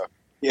beast.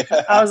 Yeah.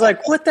 I was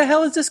like, what the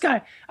hell is this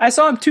guy? I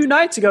saw him 2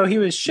 nights ago. He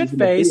was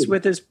shit-faced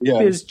with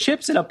his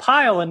chips in a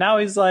pile, and now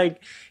he's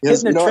like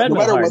hitting the treadmill. No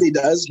matter hard. what he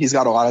does, he's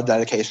got a lot of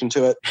dedication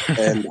to it,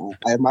 and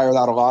I admire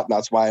that a lot, and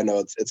that's why I know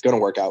it's going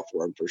to work out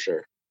for him for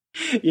sure.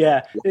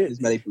 Yeah. His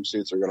many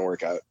pursuits are going to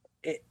work out.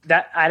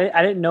 I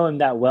didn't know him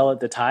that well at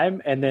the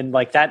time, and then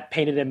like that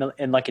painted him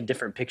in like a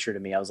different picture to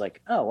me. I was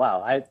like, oh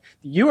wow,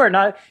 you're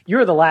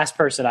the last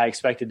person I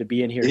expected to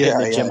be in here hitting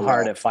the gym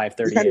hard at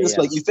 5:30 a.m. Just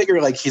like you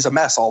figure like he's a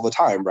mess all the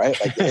time, right?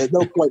 Like at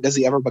no point does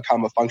he ever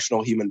become a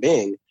functional human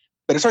being,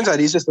 but it turns out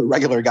he's just a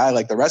regular guy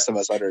like the rest of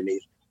us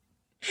underneath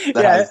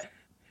that has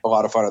a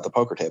lot of fun at the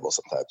poker table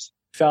sometimes.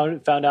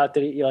 Found out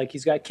that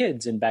he's got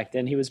kids, and back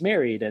then he was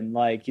married, and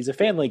like he's a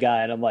family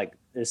guy, and I'm like,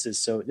 this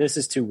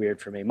is too weird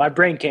for me. My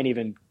brain can't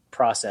even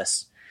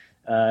process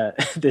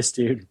this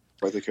dude.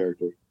 Quite the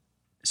character.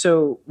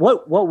 So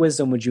what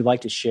wisdom would you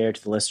like to share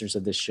to the listeners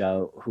of this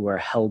show who are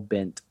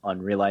hell-bent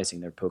on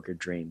realizing their poker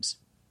dreams?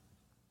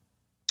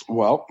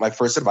 Well, my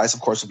first advice,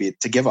 of course, would be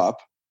to give up.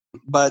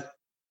 But,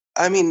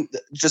 I mean,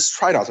 just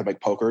try not to make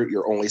poker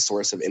your only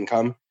source of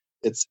income.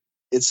 It's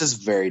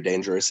just very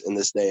dangerous in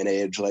this day and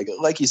age.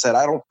 Like you said,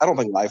 I don't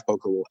think live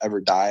poker will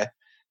ever die.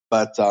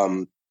 But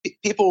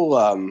people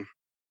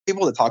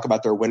that talk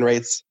about their win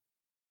rates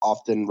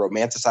often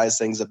romanticize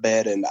things a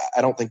bit, and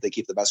I don't think they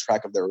keep the best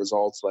track of their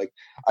results. Like,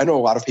 I know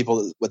a lot of people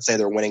that would say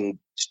they're winning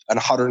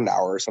 100 an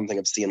hour or something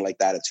obscene like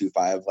that at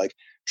 2.5. Like,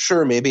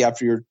 sure, maybe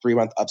after your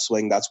 3-month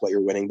upswing, that's what you're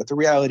winning. But the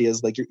reality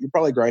is, like, you're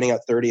probably grinding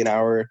out 30 an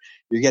hour.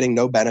 You're getting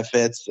no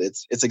benefits.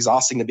 It's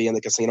exhausting to be in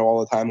the casino all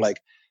the time.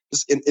 Like,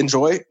 just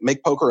enjoy,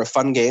 make poker a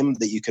fun game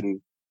that you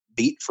can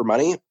beat for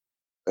money,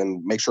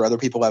 and make sure other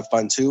people have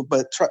fun too.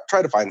 But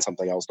try to find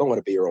something else. Don't let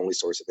it be your only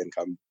source of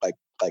income, like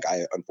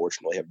I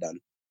unfortunately have done.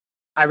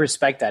 I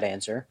respect that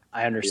answer.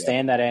 I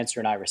understand that answer,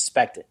 and I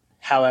respect it.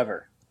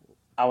 However,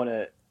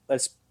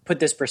 let's put put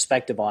this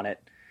perspective on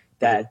it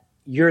that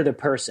you're the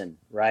person,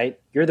 right?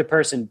 You're the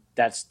person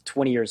that's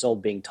 20 years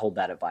old being told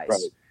that advice.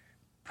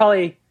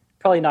 Right.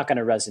 Probably not going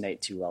to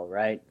resonate too well,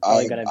 right?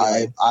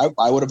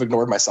 I would have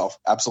ignored myself.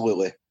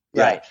 Absolutely.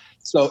 Yeah. Right.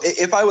 So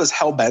if I was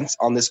hell-bent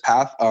on this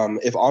path,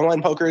 if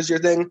online poker is your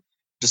thing,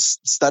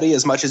 just study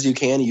as much as you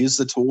can, use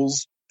the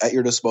tools at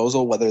your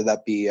disposal, whether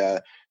that be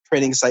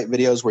training site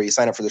videos where you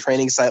sign up for the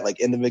training site, like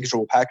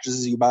individual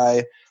packages you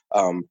buy,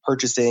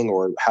 purchasing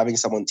or having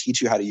someone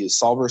teach you how to use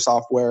solver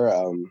software.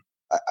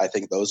 I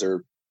think those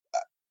are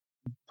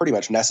pretty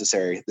much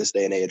necessary this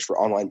day and age for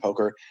online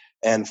poker.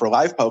 And for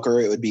live poker,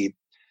 it would be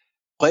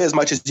play as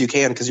much as you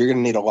can because you're going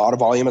to need a lot of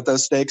volume at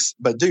those stakes,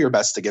 but do your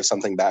best to give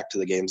something back to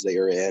the games that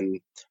you're in.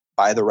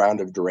 Buy the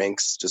round of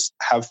drinks, just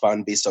have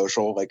fun, be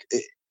social.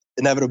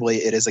 Inevitably,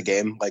 it is a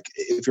game. Like,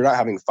 if you're not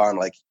having fun,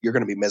 like, you're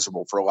going to be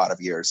miserable for a lot of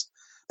years.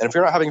 And if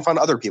you're not having fun,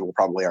 other people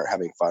probably aren't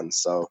having fun.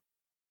 So,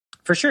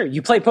 for sure,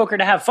 you play poker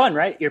to have fun,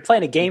 right? You're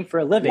playing a game for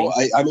a living. Well,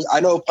 I mean,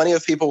 I know plenty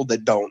of people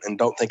that don't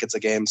think it's a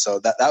game. So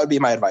that would be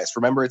my advice.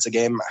 Remember, it's a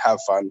game. Have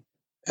fun.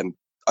 And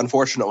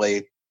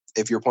unfortunately,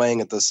 if you're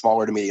playing at the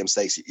smaller to medium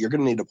stakes, you're going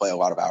to need to play a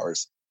lot of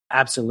hours.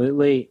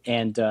 Absolutely.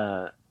 And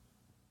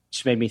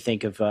just made me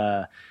think of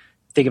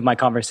my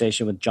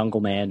conversation with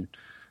Jungle Man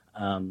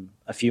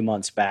a few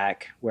months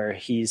back, where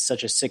he's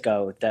such a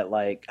sicko that,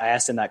 like, I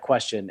asked him that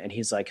question and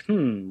he's like,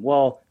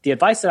 well, the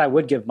advice that I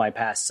would give my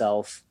past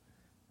self,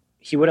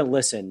 he wouldn't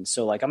listen.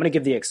 So, like, I'm going to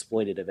give the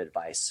exploitative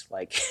advice.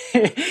 Like,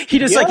 he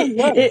just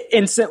it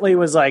instantly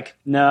was like,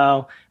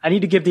 no, I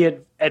need to give the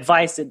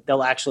advice that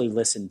they'll actually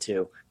listen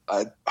to.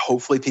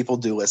 Hopefully people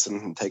do listen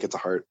and take it to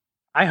heart.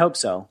 I hope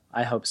so.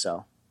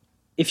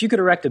 If you could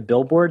erect a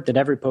billboard that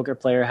every poker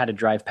player had to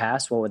drive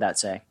past, what would that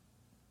say?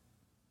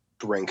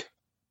 Drink.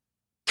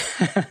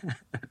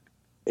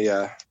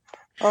 Yeah.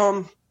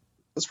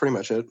 That's pretty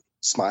much it.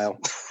 Smile.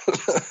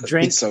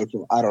 Drink. Be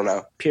social. I don't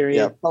know.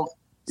 Period.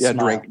 Yeah.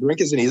 Drink.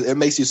 Drink isn't easy. It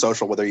makes you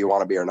social whether you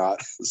want to be or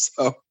not.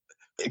 So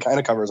it kind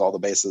of covers all the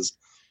bases.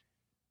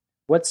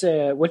 What's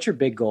your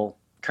big goal?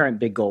 Current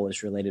big goal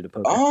is related to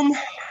poker.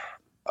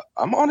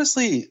 I'm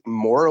honestly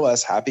more or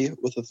less happy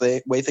with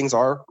the way things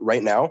are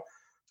right now.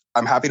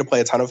 I'm happy to play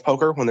a ton of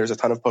poker when there's a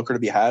ton of poker to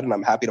be had, and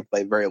I'm happy to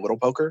play very little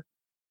poker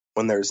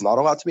when there's not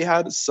a lot to be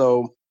had.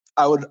 So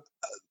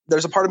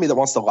there's a part of me that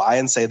wants to lie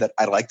and say that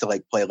I'd like to,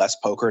 like, play less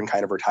poker and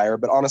kind of retire.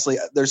 But honestly,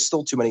 there's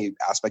still too many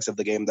aspects of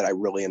the game that I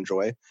really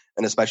enjoy,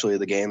 and especially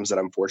the games that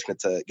I'm fortunate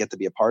to get to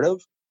be a part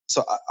of.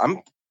 So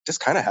I'm just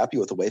kind of happy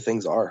with the way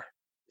things are.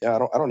 Yeah,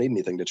 I don't need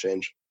anything to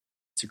change.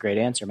 It's a great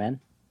answer,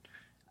 man.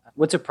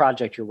 What's a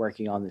project you're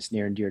working on that's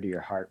near and dear to your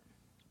heart?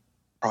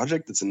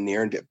 Project that's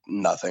near and dear?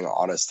 Nothing,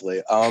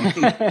 honestly.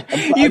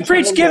 You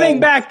preached giving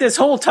back this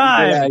whole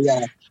time.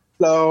 Yeah.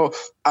 So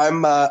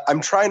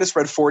I'm trying to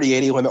spread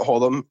 40-80 limit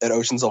hold'em at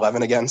Ocean's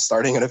 11 again,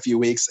 starting in a few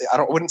weeks.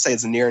 Wouldn't say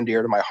it's near and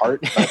dear to my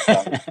heart,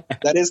 but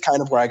that is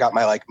kind of where I got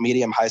my, like,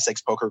 medium high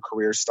stakes poker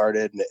career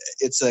started.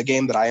 It's a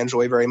game that I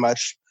enjoy very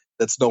much.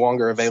 That's no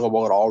longer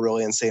available at all,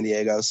 really, in San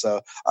Diego. So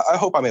I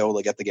hope I'm able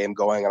to get the game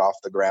going and off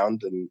the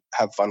ground and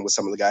have fun with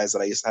some of the guys that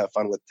I used to have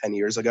fun with 10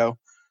 years ago.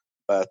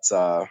 But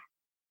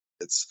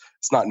it's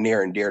not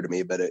near and dear to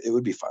me, but it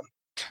would be fun.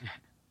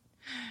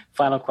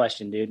 Final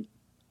question, dude.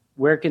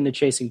 Where can the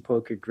Chasing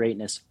Poker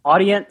Greatness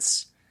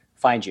audience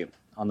find you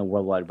on the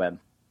World Wide Web?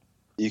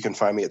 You can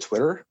find me at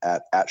Twitter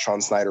at Sean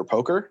Snyder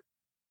Poker.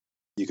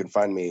 You can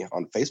find me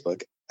on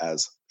Facebook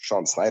as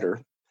Sean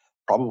Snyder.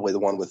 Probably the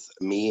one with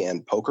me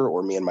and poker,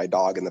 or me and my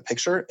dog in the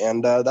picture.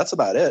 And that's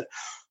about it.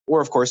 Or,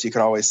 of course, you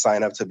can always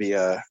sign up to be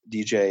a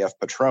DJ of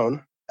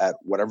Patron at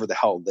whatever the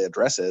hell the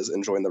address is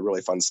and join the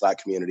really fun Slack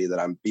community that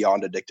I'm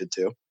beyond addicted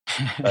to.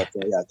 But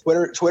yeah,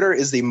 Twitter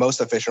is the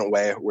most efficient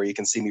way where you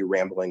can see me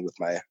rambling with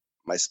my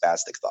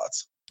spastic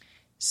thoughts.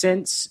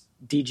 Since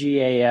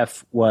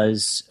DGAF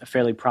was a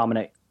fairly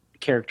prominent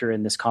character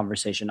in this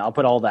conversation, I'll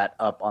put all that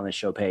up on the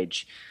show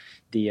page.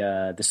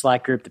 The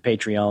Slack group, the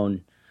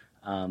Patreon,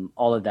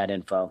 all of that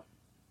info.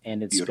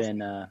 And it's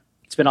been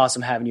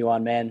awesome having you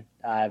on, man.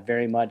 I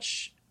very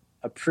much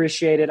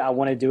appreciate it. I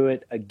want to do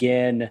it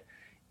again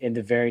in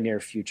the very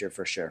near future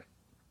for sure.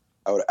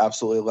 I would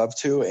absolutely love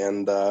to.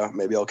 And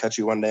maybe I'll catch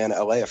you one day in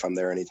LA if I'm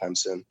there anytime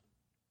soon.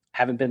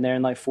 Haven't been there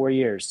in like 4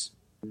 years.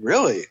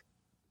 Really?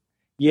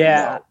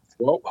 Yeah. No.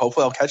 Well,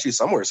 hopefully I'll catch you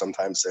somewhere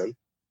sometime soon.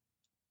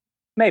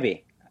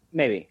 Maybe.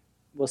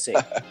 We'll see.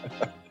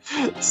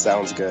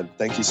 Sounds good.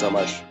 Thank you so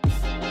much.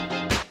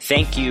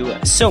 Thank you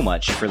so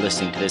much for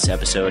listening to this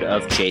episode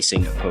of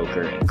Chasing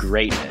Poker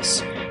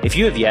Greatness. If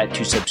you have yet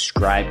to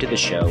subscribe to the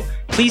show,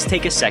 please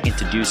take a second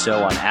to do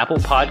so on Apple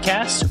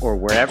Podcasts or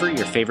wherever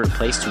your favorite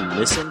place to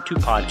listen to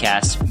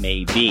podcasts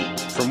may be.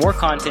 For more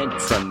content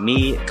from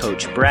me,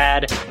 Coach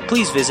Brad,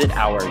 please visit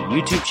our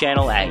YouTube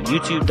channel at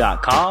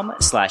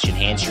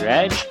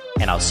youtube.com/enhanceyouredge,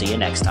 and I'll see you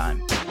next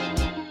time.